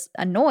 Khloe was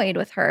annoyed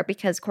with her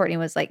because Kourtney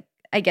was like,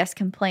 I guess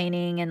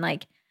complaining. And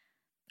like,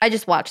 I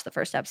just watched the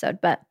first episode.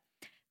 But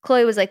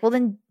Khloe was like, well,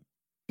 then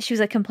she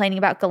was like complaining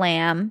about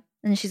glam.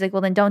 And she's like,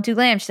 well, then don't do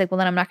glam. She's like, well,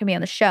 then I'm not going to be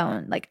on the show.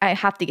 And like, I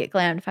have to get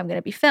glammed if I'm going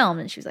to be filmed.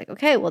 And she was like,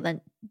 okay, well,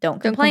 then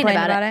don't complain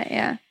about it.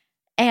 Yeah.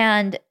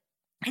 And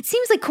it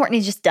seems like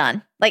Kourtney's just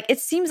done. Like, it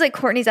seems like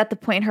Kourtney's at the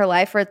point in her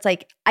life where it's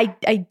like,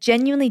 I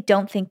genuinely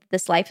don't think that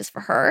this life is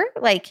for her.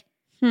 Like,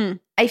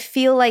 I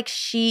feel like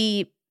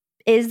she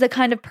is the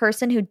kind of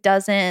person who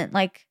doesn't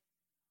like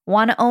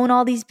want to own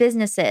all these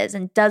businesses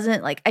and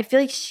doesn't like, I feel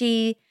like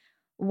she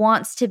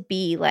wants to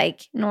be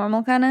like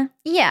Normal kind of?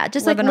 yeah,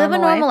 just Live like a live a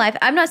normal normal life.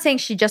 I'm not saying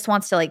she just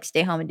wants to like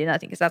stay home and do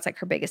nothing because that's like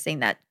her biggest thing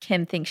that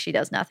Kim thinks she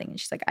does nothing. And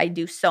she's like, I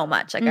do so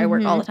much. Like I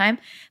work all the time,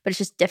 but it's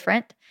just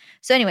different.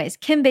 So anyways,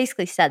 Kim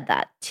basically said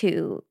that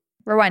to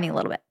rewinding a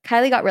little bit.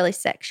 Kylie got really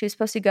sick. She was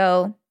supposed to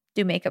go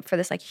do makeup for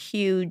this like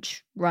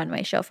huge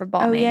runway show for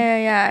Balmain. Oh,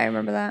 yeah. I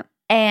remember that.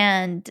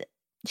 And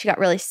she got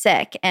really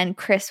sick and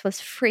Chris was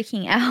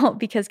freaking out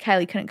because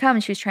Kylie couldn't come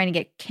and she was trying to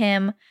get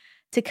Kim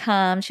to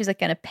come. She was like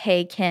going to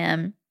pay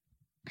Kim.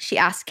 She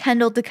asked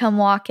Kendall to come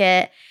walk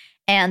it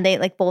and they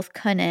like both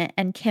couldn't.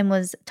 And Kim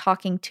was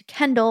talking to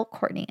Kendall,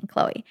 Kourtney, and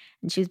Khloe.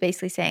 And she was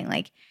basically saying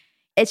like,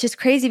 it's just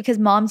crazy because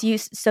mom's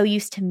so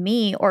used to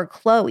me or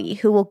Khloe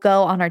who will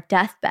go on our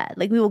deathbed.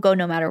 Like we will go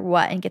no matter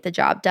what and get the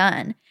job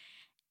done.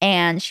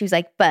 And she was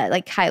like, but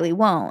like Kylie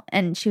won't.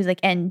 And she was like,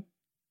 and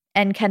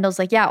Kendall's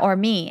like, yeah, or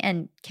me.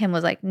 And Kim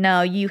was like,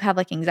 no, you have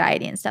like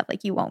anxiety and stuff.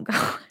 Like you won't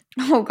go.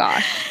 Oh,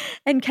 gosh.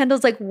 And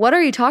Kendall's like, what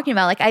are you talking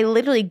about? Like I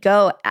literally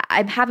go,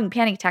 I'm having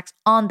panic attacks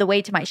on the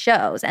way to my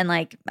shows and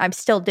like I'm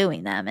still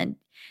doing them. And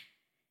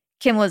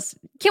Kim was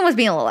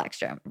being a little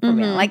extra for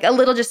me. Like a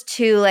little just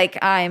too like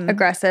I'm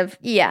aggressive.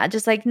 Yeah,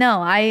 just like,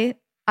 no, I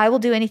will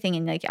do anything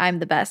and like I'm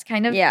the best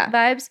kind of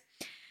vibes.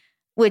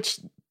 Which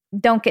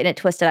don't get it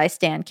twisted. I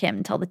stand Kim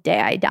until the day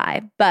I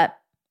die. But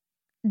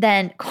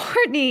then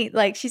Kourtney,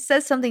 like she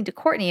says something to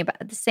Kourtney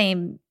about the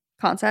same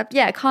Concept?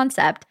 Yeah,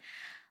 concept.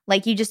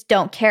 Like you just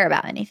don't care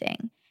about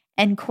anything.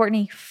 And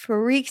Kourtney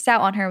freaks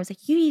out on her and was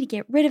like, you need to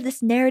get rid of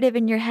this narrative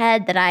in your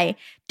head that I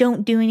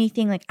don't do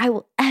anything. Like I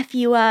will F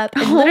you up.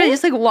 And literally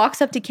just like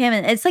walks up to Kim.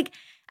 And it's like,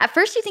 at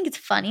first you think it's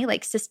funny,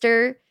 like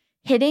sister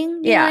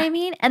hitting, you know what I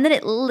mean? And then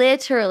it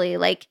literally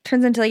like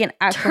turns into like an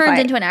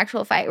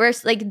actual fight. Where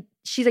it's like,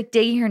 she's like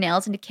digging her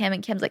nails into Kim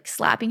and Kim's like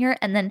slapping her.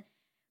 And then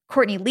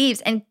Kourtney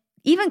leaves. And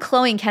even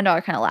Khloe and Kendall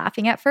are kind of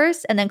laughing at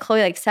first. And then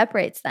Khloe like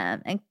separates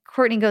them. And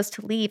Kourtney goes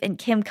to leave and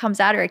Kim comes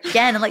at her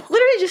again and like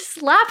literally just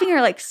slapping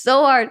her like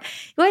so hard.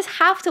 You guys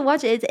have to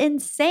watch it. It's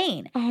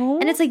insane.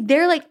 And it's like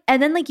they're like,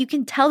 and then like you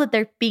can tell that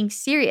they're being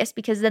serious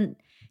because then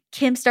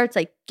Kim starts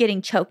like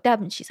getting choked up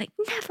and she's like,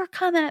 never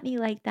come at me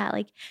like that.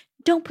 Like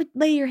don't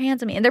lay your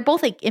hands on me. And they're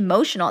both like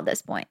emotional at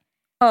this point.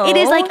 It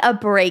is like a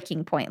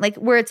breaking point. Like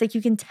where it's like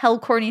you can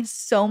tell Kourtney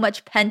so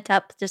much pent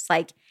up just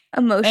like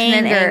emotion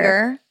and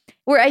anger.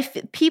 Where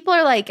people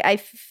are like, I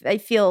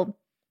feel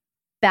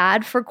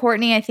bad for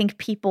Kourtney. I think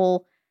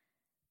people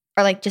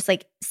are like, just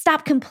like,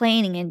 stop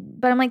complaining.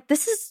 But I'm like,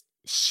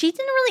 she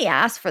didn't really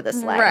ask for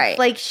this life. Right.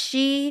 Like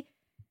some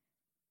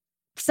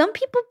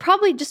people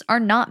probably just are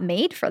not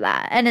made for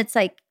that. And it's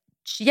like,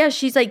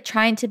 she's like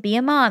trying to be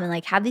a mom and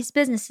like have these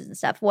businesses and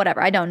stuff,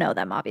 whatever. I don't know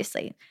them,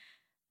 obviously.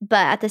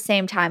 But at the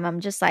same time,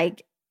 I'm just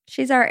like,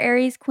 she's our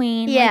Aries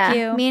queen. Yeah. Like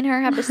you. Me and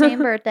her have the same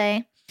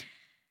birthday.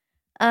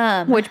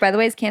 Which, by the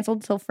way, is canceled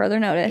until further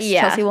notice.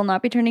 Yeah. Chelsea will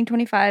not be turning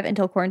 25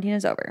 until quarantine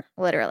is over.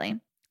 Literally.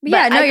 But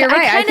yeah, no, you're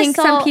right. I think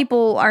saw, some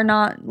people are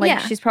not,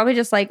 like, she's probably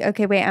just like,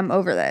 okay, wait, I'm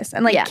over this.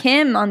 And, like,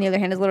 Kim, on the other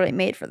hand, is literally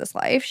made for this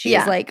life. She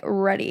is, like,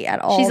 ready at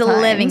all times. She's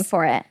living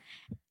for it.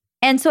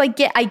 And so I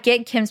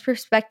get Kim's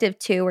perspective,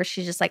 too, where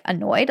she's just, like,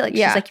 annoyed. Like,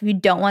 she's like, if you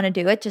don't want to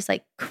do it, just,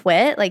 like,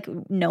 quit. Like,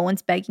 no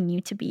one's begging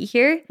you to be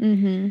here.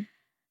 Mm-hmm.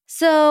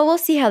 So we'll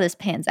see how this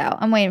pans out.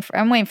 I'm waiting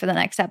for the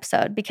next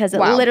episode because it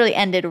literally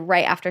ended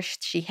right after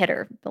she hit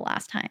her the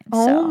last time.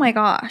 Oh my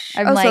gosh.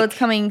 So it's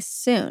coming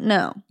soon.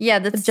 No.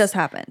 Yeah, it just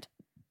happened.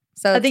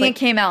 So I think it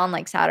came out on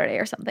like Saturday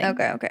or something.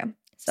 Okay.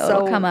 So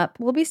it'll come up.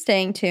 We'll be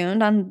staying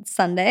tuned on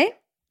Sunday.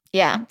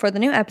 Yeah. For the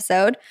new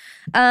episode.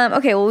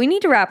 Okay, well, we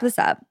need to wrap this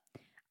up.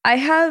 I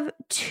have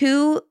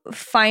 2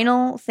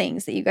 final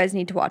things that you guys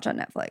need to watch on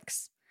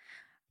Netflix.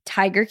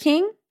 Tiger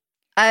King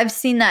I've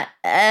seen that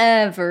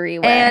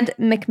everywhere. and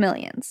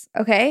McMillions,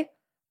 okay?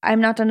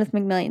 I'm not done with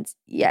McMillions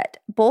yet.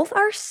 Both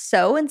are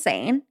so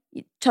insane.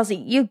 Chelsea,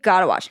 you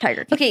gotta watch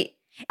Tiger King. okay,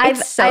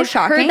 It's so I've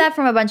shocking. heard that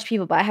from a bunch of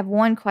people, but I have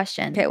one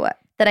question Okay, what?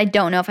 that I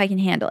don't know if I can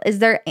handle. Is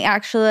there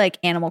actually like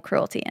animal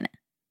cruelty in it?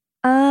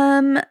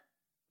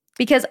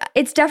 Because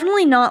it's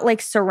definitely not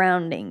like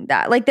surrounding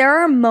that. Like there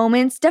are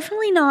moments,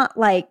 definitely not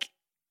like,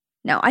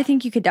 no, I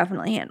think you could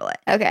definitely handle it.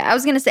 Okay, I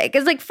was gonna say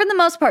because like for the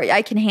most part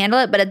I can handle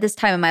it, but at this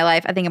time in my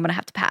life, I think I'm gonna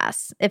have to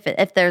pass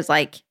if there's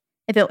like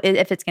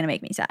if it's gonna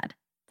make me sad.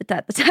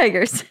 The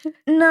tigers.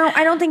 No,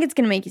 I don't think it's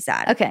gonna make you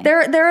sad. Okay.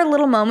 There are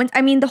little moments.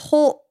 I mean, the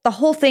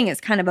whole thing is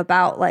kind of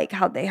about like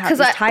how they have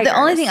these tigers. The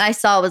only thing I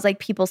saw was like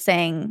people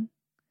saying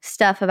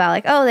stuff about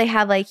like, oh, they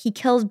have like he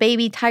kills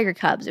baby tiger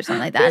cubs or something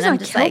like that. He does And I'm not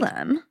just kill like,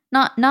 them.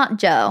 not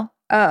Joe.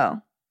 Oh,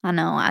 I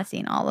know. I've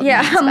seen all of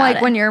yeah. memes I'm about like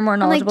it. when you're more I'm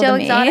like, knowledgeable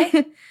Joe than me.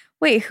 Exotic?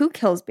 Wait, who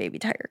kills baby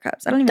tiger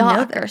cubs? I don't even know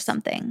Doc this. or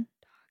something.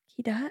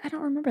 He does. I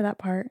don't remember that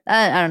part.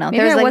 I don't know. Maybe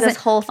There's I like wasn't-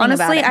 this whole thing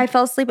Honestly, about it. I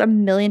fell asleep a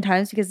million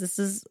times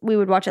because we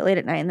would watch it late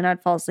at night and then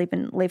I'd fall asleep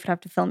and Leif would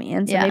have to fill me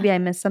in. So Yeah. maybe I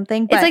missed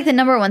something. But It's like the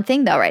number one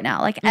thing though right now.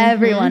 Like Mhm.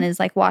 everyone is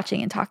like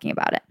watching and talking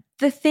about it.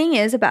 the thing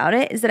is about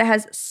it is that it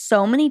has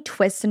so many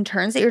twists and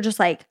turns that you're just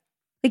like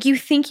you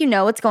think you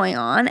know what's going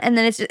on and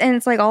then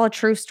it's like all a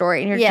true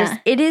story and you're Yeah.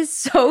 it is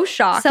so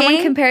shocking.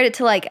 Someone compared it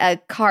to like a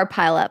car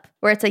pileup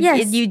where it's like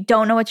Yes. you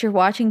don't know what you're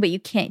watching, but you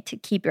can't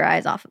keep your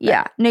eyes off of it.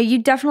 Yeah. No, you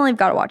definitely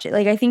got to watch it.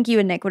 Like, I think you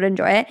and Nick would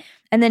enjoy it.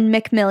 And then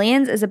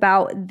McMillions is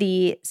about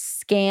the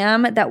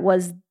scam that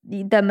was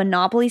the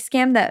Monopoly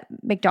scam that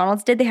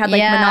McDonald's did. They had like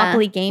Yeah.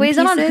 Monopoly game Wait, is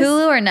pieces. that on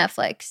Hulu or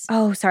Netflix?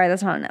 Oh, sorry.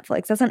 That's not on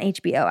Netflix. That's on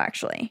HBO,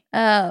 actually. Oh,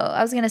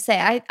 I was gonna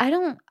say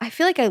I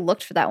feel like I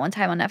looked for that one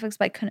time on Netflix,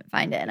 but I couldn't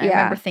find it. And I Yeah.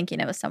 remember thinking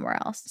it was somewhere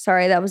else.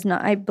 Sorry, that was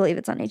not, I believe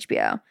it's on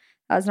HBO.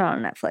 That was not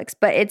on Netflix,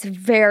 but it's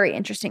very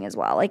interesting as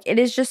well. Like, it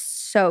is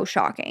just so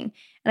shocking.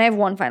 And I have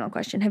one final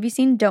question. Have you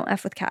seen Don't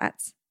F with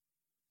Cats?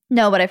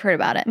 No, but I've heard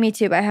about it. Me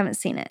too, but I haven't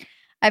seen it.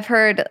 I've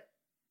heard.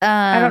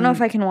 I don't know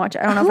if I can watch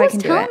it. I don't know who if I was can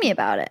do telling it. me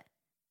about it?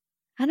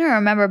 I don't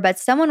remember, but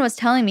someone was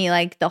telling me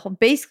like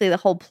basically the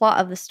whole plot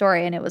of the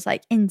story, and it was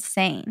like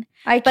insane.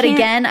 But can't-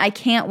 again, I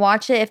can't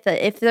watch it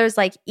if there's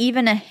like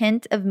even a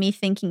hint of me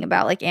thinking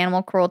about like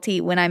animal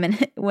cruelty when I'm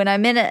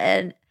in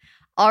an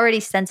already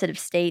sensitive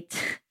state.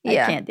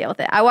 Yeah. I can't deal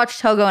with it. I watched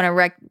Togo and it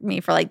wrecked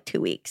me for like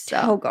 2 weeks.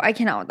 So. Togo. I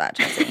cannot with that,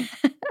 Chelsea.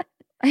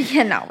 I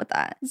cannot with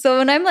that. So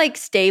when I'm like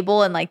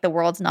stable and like the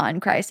world's not in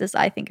crisis,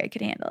 I think I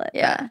could handle it.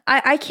 Yeah.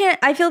 I can't.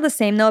 I feel the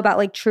same though about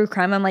like true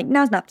crime. I'm like,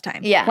 now's not the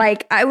time. Yeah.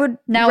 Like, I would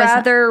Now is not-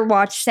 rather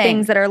watch Same.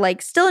 things that are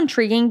like still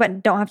intriguing,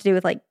 but don't have to do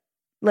with like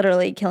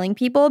literally killing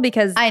people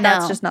because I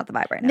that's know. just not the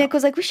vibe right now. Nick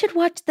was like, we should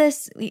watch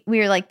this. We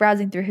were like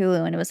browsing through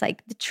Hulu and it was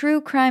like the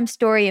true crime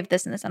story of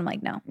this and this. And I'm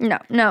like, no. No,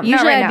 not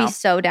Usually right I'd now. be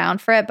so down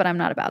for it, but I'm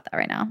not about that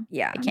right now.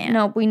 Yeah. I can't.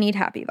 No, we need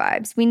happy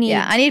vibes. We need.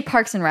 Yeah, I need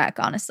Parks and Rec,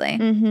 honestly.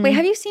 Mhm. Wait,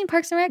 have you seen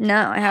Parks and Rec?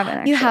 No, I haven't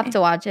actually. You have to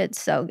watch it. It's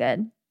so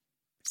good.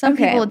 Some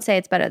Okay. people would say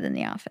it's better than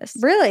The Office.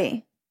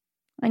 Really?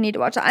 I need to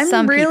watch that. I'm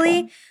Some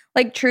really, people.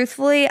 like,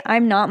 truthfully,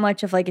 I'm not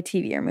much of like a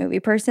TV or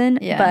movie person.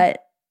 Yeah.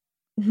 But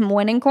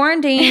when in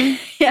quarantine,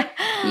 Yeah.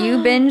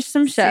 you binge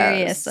some shows.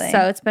 Seriously. So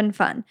it's been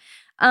fun.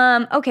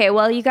 Okay,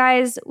 well, you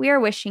guys, we are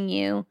wishing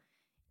you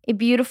a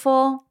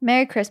beautiful,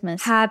 Merry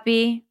Christmas.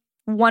 happy,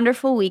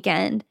 wonderful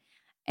weekend.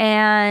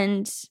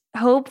 And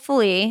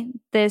hopefully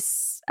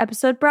this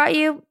episode brought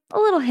you a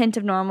little hint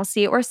of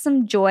normalcy or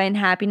some joy and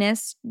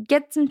happiness.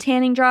 Get some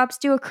tanning drops,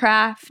 do a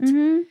craft.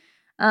 Mhm.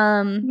 You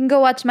can go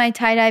watch my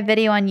tie-dye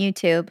video on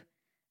YouTube.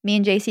 Me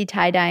and JC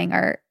tie-dyeing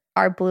our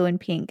blue and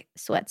pink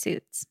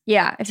sweatsuits.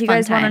 Yeah, if you fun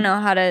guys want to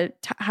time. know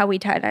how we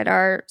tie-dyed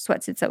our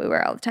sweatsuits that we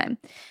wear all the time.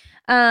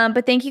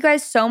 But thank you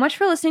guys so much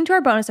for listening to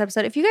our bonus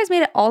episode. If you guys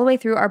made it all the way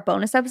through our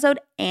bonus episode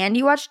and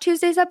you watched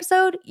Tuesday's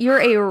episode, you're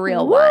a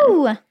real one.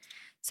 Woo!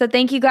 So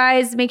thank you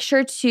guys. Make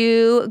sure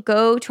to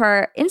go to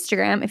our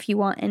Instagram if you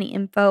want any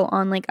info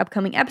on like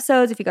upcoming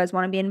episodes. If you guys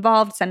want to be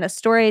involved, send us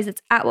stories.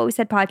 It's at What We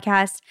Said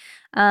Podcast.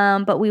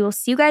 But we will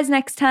see you guys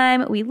next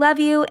time. We love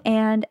you.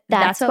 And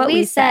that's what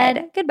we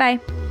said.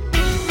 Goodbye.